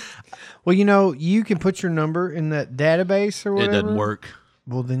 But well, you know, you can put your number in that database or whatever. It doesn't work.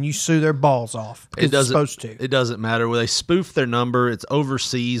 Well, then you sue their balls off. It doesn't. It's supposed to. It doesn't matter. Well, they spoof their number. It's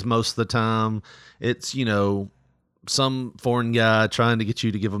overseas most of the time. It's, you know, some foreign guy trying to get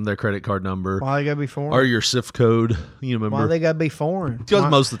you to give them their credit card number. Why they gotta be foreign? Or your SIF code. You remember? Why they gotta be foreign? Because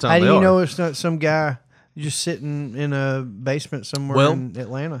most of the time how they do you are. know it's not some guy just sitting in a basement somewhere in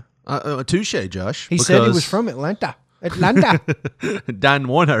Atlanta? Touche, Josh. He said he was from Atlanta. Dan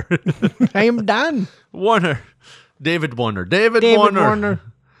Warner. I am Dan. Warner. David Warner. David Warner.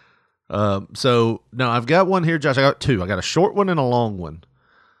 So now I've got one here, Josh. I got two. I got a short one and a long one.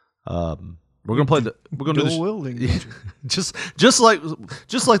 We're gonna play the. We're gonna do this. just like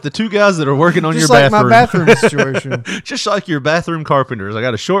the two guys that are working on just your like bathroom. My bathroom situation. Just like your bathroom carpenters. I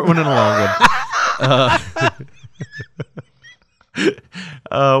got a short one and a long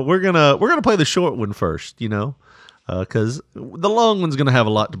one. We're gonna play the short one first. You know. Because the long one's going to have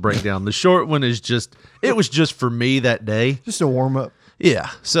a lot to break down. The short one is it was just for me that day. Just a warm up. Yeah.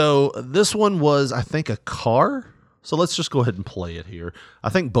 So this one was, I think, a car. So let's just go ahead and play it here. I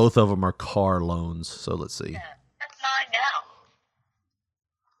think both of them are car loans. So let's see. That's 9 now.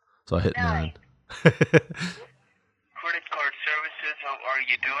 So I hit 9. Credit card services, how are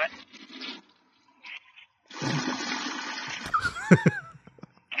you doing?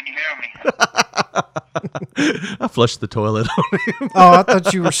 Can you hear me? I flushed the toilet on him. Oh, I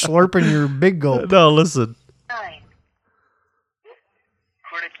thought you were slurping your big gulp. No, listen. 9.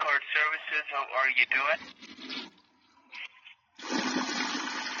 Credit card services, how are you doing?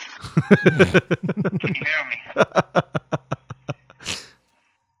 Can you hear me?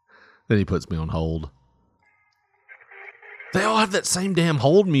 Then he puts me on hold. They all have that same damn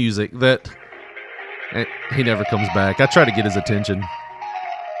hold music that he never comes back. I try to get his attention.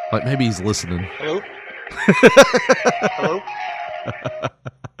 Like maybe he's listening. Hello? Hello?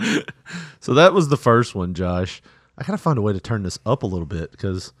 So that was the first one, Josh. I gotta find a way to turn this up a little bit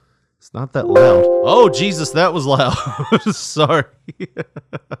because it's not that loud. Oh, Jesus, that was loud. Sorry.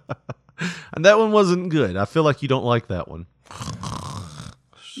 And that one wasn't good. I feel like you don't like that one.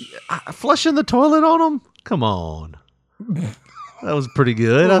 Flushing the toilet on him? Come on. That was pretty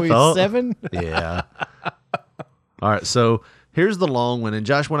good, I thought. 7? Yeah. All right, so here's the long one. And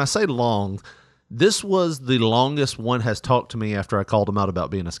Josh, when I say long, this was the longest one has talked to me after I called him out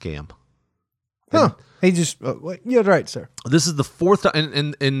about being a scam. Huh. He just, you're right, sir. This is the fourth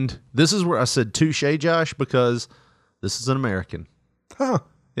time. And this is where I said touche, Josh, because this is an American. Huh.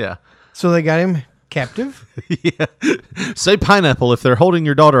 Yeah. So they got him captive? Yeah. Say pineapple if they're holding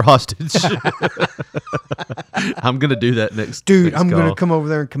your daughter hostage. I'm going to do that next. Dude, next I'm going call. to come over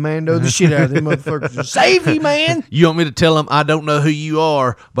there and commando the shit out of them motherfuckers. Save me, man. You want me to tell them I don't know who you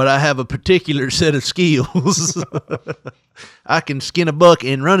are, but I have a particular set of skills. I can skin a buck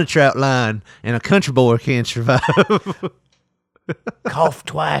and run a trout line, and a country boy can't survive. Cough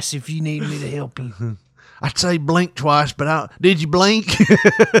twice if you need me to help you. I'd say blink twice, but did you blink?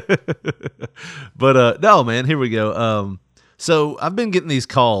 But no, man, here we go. So I've been getting these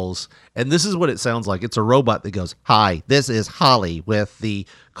calls, and this is what it sounds like. It's a robot that goes, "Hi, this is Holly with the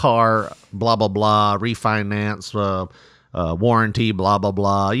car, blah, blah, blah, refinance, warranty, blah, blah,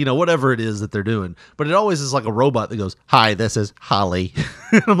 blah." You know, whatever it is that they're doing. But it always is like a robot that goes, "Hi, this is Holly."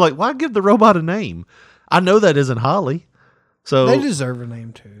 I'm like, why give the robot a name? I know that isn't Holly. So they deserve a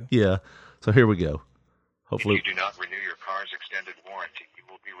name, too. Yeah. So here we go. Hopefully. If you do not renew your car's extended warranty, you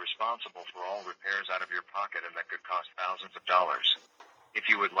will be responsible for all repairs out of your pocket, and that could cost thousands of dollars. If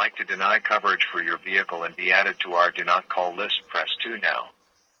you would like to deny coverage for your vehicle and be added to our Do Not Call list, press 2 now.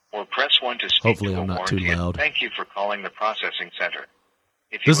 Or press 1 to speak Hopefully to a I'm not too warranty. loud. Thank you for calling the processing center.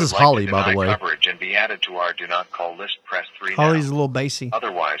 If you This would is like Holly, to by the deny way. coverage and be added to our Do Not Call list, press 3 Holly's now. a little bassy.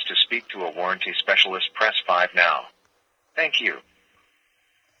 Otherwise, to speak to a warranty specialist, press 5 now. Thank you.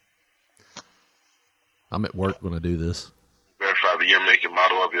 I'm at work when I do this. Verify the year, make, and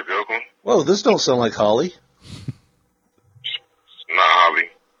model of your vehicle. Whoa, this don't sound like Holly. It's not Holly.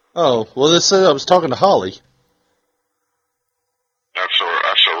 Oh, well, this said I was talking to Holly. That's a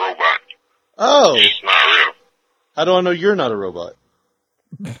robot. Oh. It's not real. How do I know you're not a robot?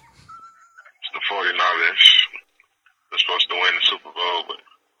 It's the 49ers. They're supposed to win the Super Bowl,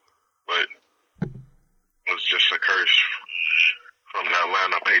 but it was just a curse from the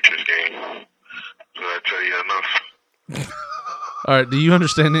Atlanta Patriots game. Did I tell you enough? All right, do you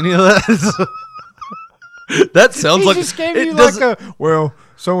understand any of that? That sounds like he just gave you like a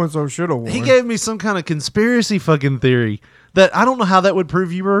so and so should have won. He gave me some kind of conspiracy fucking theory that I don't know how that would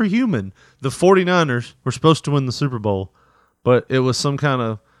prove you were a human. The 49ers were supposed to win the Super Bowl, but it was some kind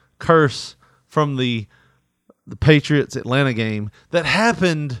of curse from the Patriots Atlanta game that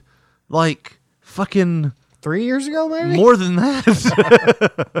happened like fucking 3 years ago, maybe? More than that.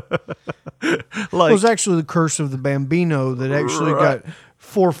 It was actually the curse of the Bambino that actually got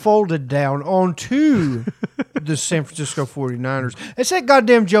fourfolded down onto the San Francisco 49ers. It's that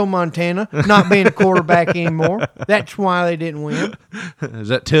goddamn Joe Montana not being a quarterback anymore. That's why they didn't win. Does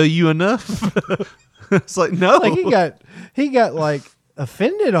that tell you enough? It's like, no. Like he got like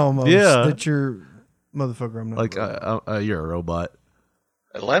offended almost that you're motherfucker. I'm not like you're a robot.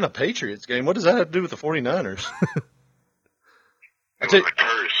 Atlanta Patriots game. What does that have to do with the 49ers? It was a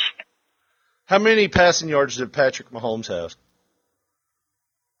curse. How many passing yards did Patrick Mahomes have?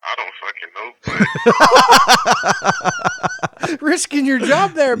 I don't fucking know. Risking your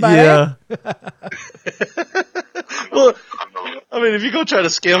job there, man. Yeah. Well, I mean, if you go try to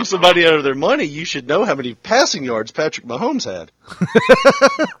scam somebody out of their money, you should know how many passing yards Patrick Mahomes had.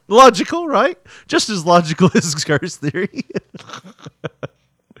 Logical, right? Just as logical as curse theory.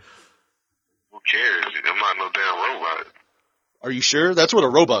 Who cares? I'm not no damn robot. Are you sure? That's what a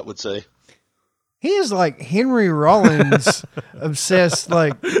robot would say. He is like Henry Rollins obsessed,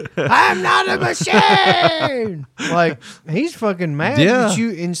 like, I'm not a machine! Like, he's fucking mad that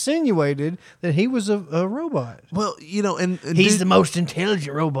you insinuated that he was a robot. Well, you know, and he's the most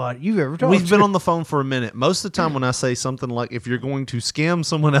intelligent robot you've ever talked to. We've been on the phone for a minute. Most of the time when I say something like, if you're going to scam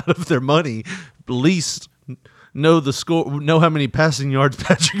someone out of their money, at least know the score, know how many passing yards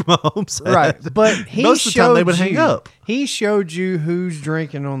Patrick Mahomes had. Right, but he most of the time they would hang up. He showed you who's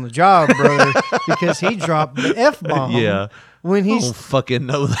drinking on the job, brother, because he dropped the F-bomb. Yeah. When I don't fucking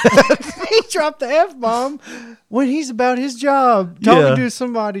know that. He dropped the F-bomb when he's about his job, talking to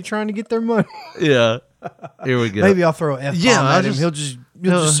somebody trying to get their money. Yeah. Here we go. Maybe I'll throw an F-bomb at him. He'll just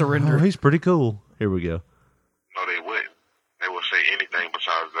surrender. Oh, he's pretty cool. Here we go. No, they wouldn't. They would say anything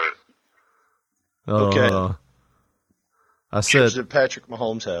besides that. Okay. I said, did Patrick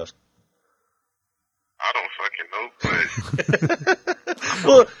Mahomes have? I don't fucking know, but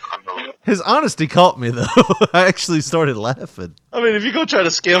well, I know. His honesty caught me, though. I actually started laughing. I mean, if you go try to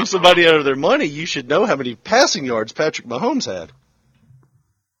scam somebody out of their money, you should know how many passing yards Patrick Mahomes had.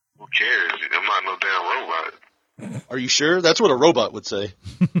 Who cares? I'm not no damn robot. Are you sure? That's what a robot would say.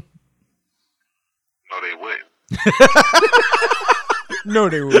 No, they wouldn't. No,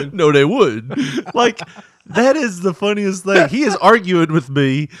 they would. No, they would. Like, that is the funniest thing. He is arguing with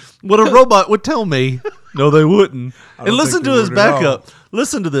me what a robot would tell me. No, they wouldn't. And listen to his backup.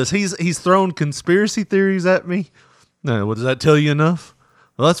 Listen to this. He's thrown conspiracy theories at me. No, what does that tell you enough?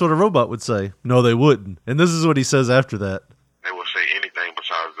 Well, that's what a robot would say. No, they wouldn't. And this is what he says after that. They would say anything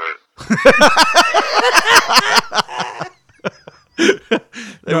besides that.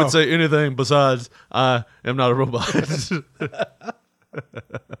 They would say anything besides, I am not a robot.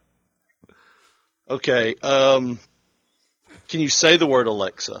 Okay. Can you say the word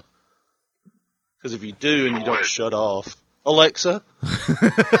Alexa? Because if you do and you don't shut off, Alexa.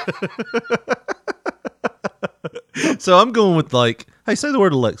 So I'm going with like, hey, say the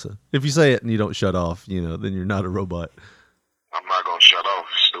word Alexa. If you say it and you don't shut off, then you're not a robot. I'm not gonna shut off,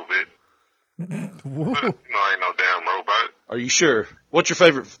 stupid. No, I ain't no damn robot. Are you sure? What's your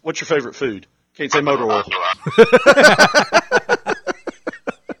favorite food? Can't say motor oil.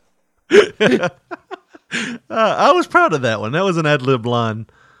 I was proud of that one. That was an ad-lib line.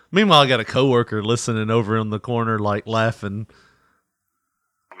 Meanwhile, I got a coworker listening over in the corner, like laughing.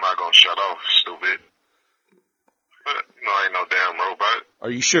 I'm not gonna shut off, stupid. No, I ain't no damn robot.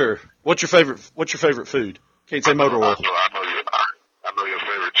 Are you sure? What's your favorite food? Can't say motor oil. I know your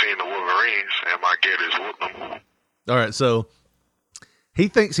favorite team, the Wolverines, and my Gators whoop them. All right, so he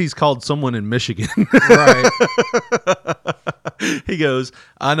thinks he's called someone in Michigan. Right. He goes,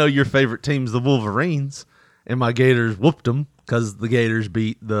 I know your favorite team's the Wolverines, and my Gators whooped them because the Gators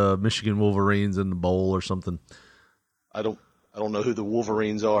beat the Michigan Wolverines in the bowl or something. I don't know who the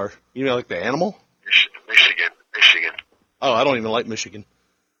Wolverines are. You know, like the animal? Oh, I don't even like Michigan.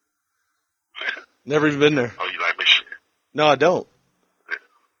 Never even been there. Oh, you like Michigan? No, I don't.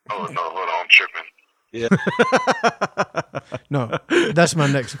 Oh, no, hold on, I'm tripping. Yeah. No, that's my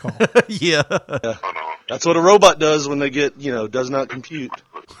next call. Yeah. That's what a robot does when they get, does not compute.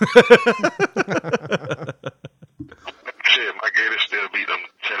 Shit, my Gators still beat them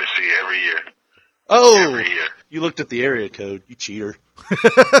Tennessee every year. Oh, Every year. you looked at the area code, you cheater.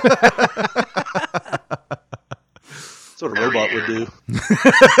 That's what a robot would do.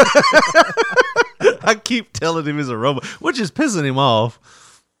 I keep telling him he's a robot, which is pissing him off.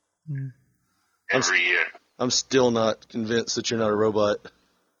 Every year. I'm still not convinced that you're not a robot.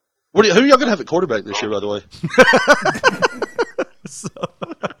 Who are y'all going to have at quarterback this year, by the way?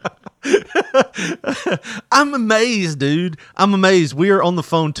 I'm amazed, dude. I'm amazed. We are on the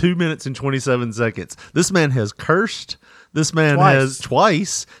phone 2 minutes and 27 seconds. This man has cursed. This man has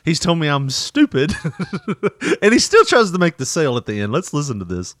twice. He's told me I'm stupid. And he still tries to make the sale at the end. Let's listen to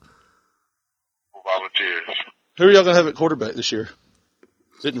this. Volunteers. Who are y'all going to have at quarterback this year?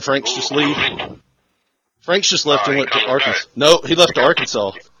 Didn't Franks just leave? Franks just left and went to Arkansas. No, he left to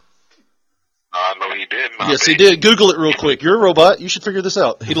Arkansas. I know he did. Yes, he did. Google it real quick. You're a robot. You should figure this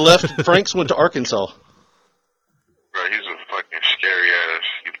out. He left. Franks went to Arkansas. Bro, he's a fucking scary ass.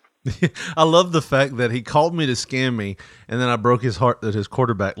 I love the fact that he called me to scam me, and then I broke his heart that his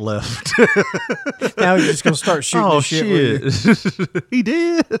quarterback left. Now he's just going to start shooting the shit with you. He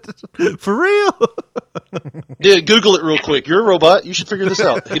did. For real. Yeah, Google it real quick. You're a robot. You should figure this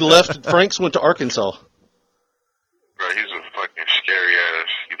out. He left. Franks went to Arkansas. Bro, he's a fucking scary ass.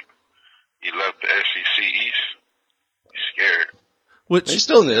 He left the SEC East. He's scared. He's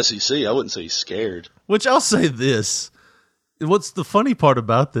still in the SEC. I wouldn't say he's scared. Which I'll say this. What's the funny part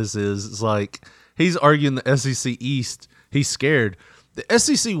about this is, it's like he's arguing the SEC East. He's scared. The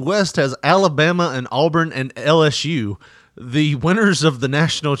SEC West has Alabama and Auburn and LSU. The winners of the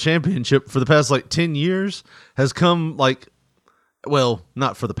national championship for the past 10 years has come not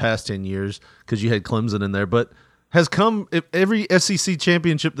for the past 10 years because you had Clemson in there, but has come, every SEC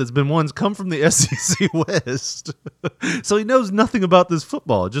championship that's been won has come from the SEC West. So he knows nothing about this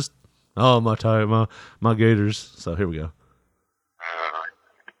football. Just, my Gators. So here we go.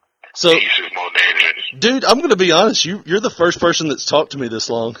 So, East is more dangerous. dude, I'm going to be honest. You're the first person that's talked to me this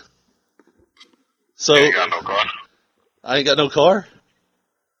long. So, You ain't got no car? I ain't got no car?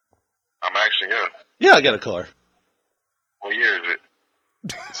 I'm asking him. Yeah, I got a car. What year is it?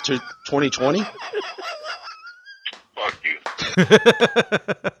 It's 2020. Fuck you.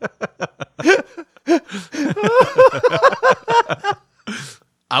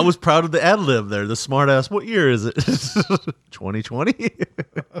 I was proud of the ad lib there. The smart ass. What year is it? 2020.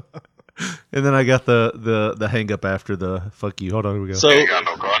 And then I got the hang up after the fuck you. Hold on, here we go. So, You ain't got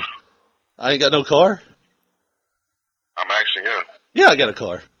no car? I ain't got no car? I'm asking him. Yeah, I got a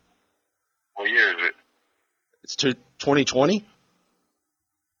car. What year is it? It's 2020.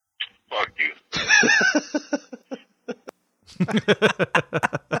 Fuck you.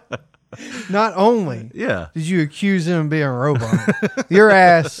 Not only did you accuse him of being a robot, your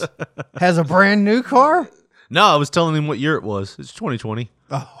ass has a brand new car? No, I was telling him what year it was. It's 2020.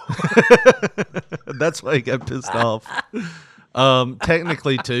 Oh. That's why he got pissed off.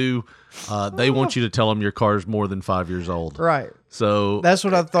 Technically, too, they want you to tell them your car's more than 5 years old. Right. So that's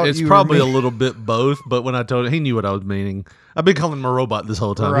what I thought it's you were probably a meaning. little bit both, but when I told him, he knew what I was meaning. I've been calling him a robot this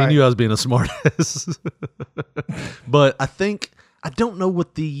whole time. Right. He knew I was being a smart ass. But I don't know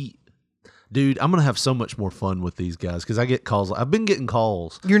what dude, I'm going to have so much more fun with these guys because I get calls. I've been getting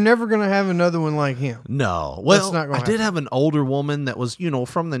calls. You're never going to have another one like him. No. Well, That's not gonna I did have an older woman that was,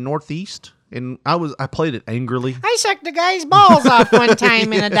 from the Northeast, and I played it angrily. I sucked the guy's balls off one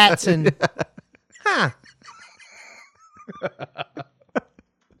time in a Datsun. Huh.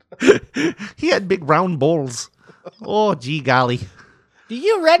 He had big round balls. Oh, gee golly. Do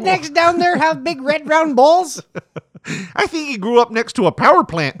you rednecks down there have big red round balls? I think he grew up next to a power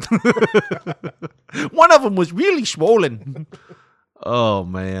plant. One of them was really swollen. Oh,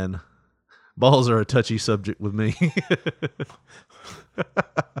 man. Balls are a touchy subject with me.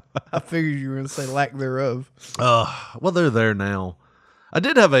 I figured you were going to say lack thereof. Well, they're there now. I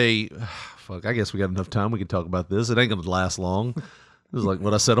did have I guess we got enough time. We can talk about this. It ain't going to last long. This is like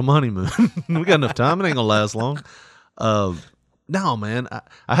what I said on my honeymoon. We got enough time. It ain't going to last long. No, man.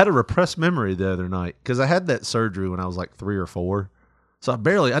 I had a repressed memory the other night because I had that surgery when I was like 3 or 4. So I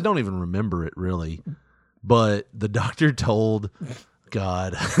don't even remember it really. But the doctor told,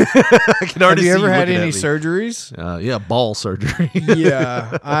 God, I can already see Have you ever had looking at any me. surgeries? Yeah, ball surgery.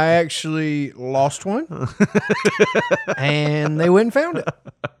 Yeah, I actually lost one, and they went and found it.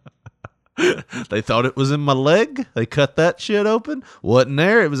 They thought it was in my leg. They cut that shit open. Wasn't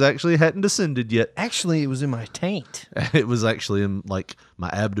there. It was actually hadn't descended yet. Actually, it was in my taint. It was actually in like my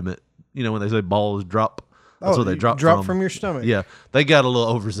abdomen. You know when they say balls drop. That's what they drop from your stomach. Yeah, they got a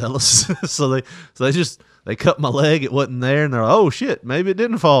little overzealous, so they cut my leg. It wasn't there, and they're like, "Oh shit, maybe it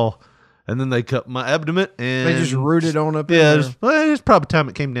didn't fall." And then they cut my abdomen, and they just rooted on up. Yeah, in it's probably time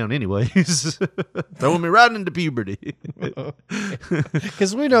it came down anyways. Throwing me right into puberty.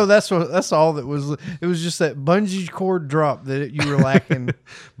 Because we know that's all that was. It was just that bungee cord drop that you were lacking.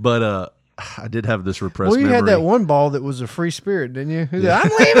 But I did have this repressed memory. memory. Had that one ball that was a free spirit, didn't you? Yeah.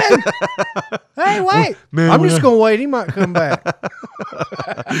 I'm leaving. Hey, wait! Man, I'm just gonna wait. He might come back.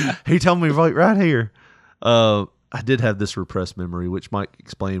 He told me right here. I did have this repressed memory, which might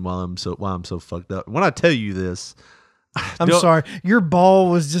explain why I'm so fucked up. When I tell you this, I'm sorry. Your ball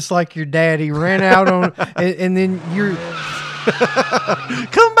was just like your daddy. Ran out on, and then you're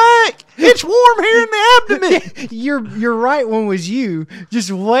come back. It's warm here in the abdomen. Your right one was you, just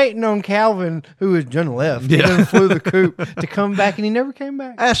waiting on Calvin, who had done left. He done flew the coop to come back, and he never came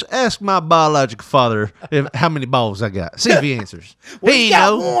back. Ask my biological father how many balls I got. See if he answers. Well, he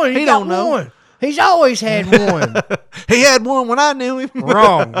got one. He don't know. One. He's always had one. He had one when I knew him.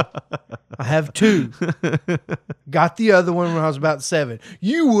 Wrong. I have two. Got the other one when I was about 7.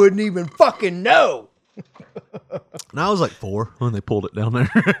 You wouldn't even fucking know. And I was like 4 when they pulled it down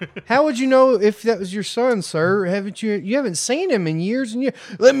there. How would you know if that was your son, sir? You haven't seen him in years and years.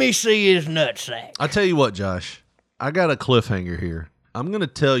 Let me see his nutsack. I'll tell you what, Josh. I got a cliffhanger here. I'm going to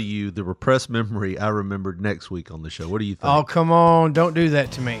tell you the repressed memory I remembered next week on the show. What do you think? Oh, come on. Don't do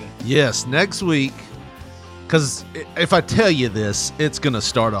that to me. Yes, next week. Because if I tell you this, it's going to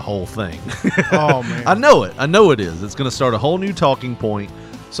start a whole thing. Oh, man. I know it. I know it is. It's going to start a whole new talking point.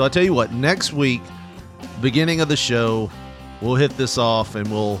 So I tell you what, next week, beginning of the show, we'll hit this off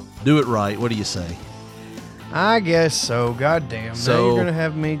and we'll do it right. What do you say? I guess so. Goddamn. So, now you're going to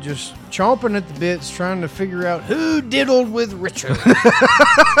have me just chomping at the bits trying to figure out who diddled with Richard.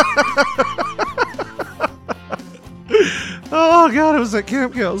 Oh, God, it was that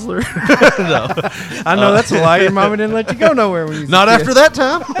camp counselor. No. I know that's a lie. Your mama didn't let you go nowhere when you was Not a kid. after that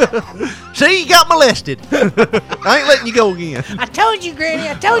time. See, you got molested. I ain't letting you go again. I told you, Granny.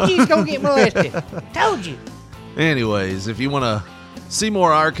 I told you he's going to get molested. I told you. Anyways, if you want to see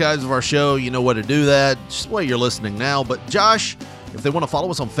more archives of our show, you know where to do that. Just the way you're listening now. But Josh, if they want to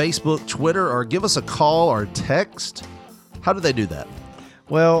follow us on Facebook, Twitter, or give us a call or text, how do they do that?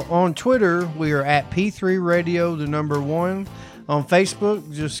 Well, on Twitter, we are at P3 Radio, the number 1. On Facebook,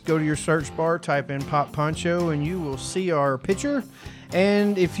 just go to your search bar, type in Pop Poncho, and you will see our picture.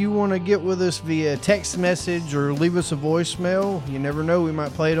 And if you want to get with us via text message or leave us a voicemail, you never know, we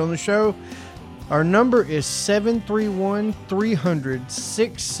might play it on the show. Our number is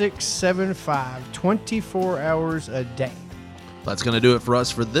 731-300-6675, 24 hours a day. That's going to do it for us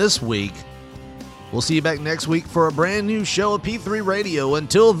for this week. We'll see you back next week for a brand new show of P3 Radio.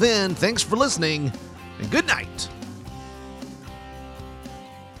 Until then, thanks for listening, and good night.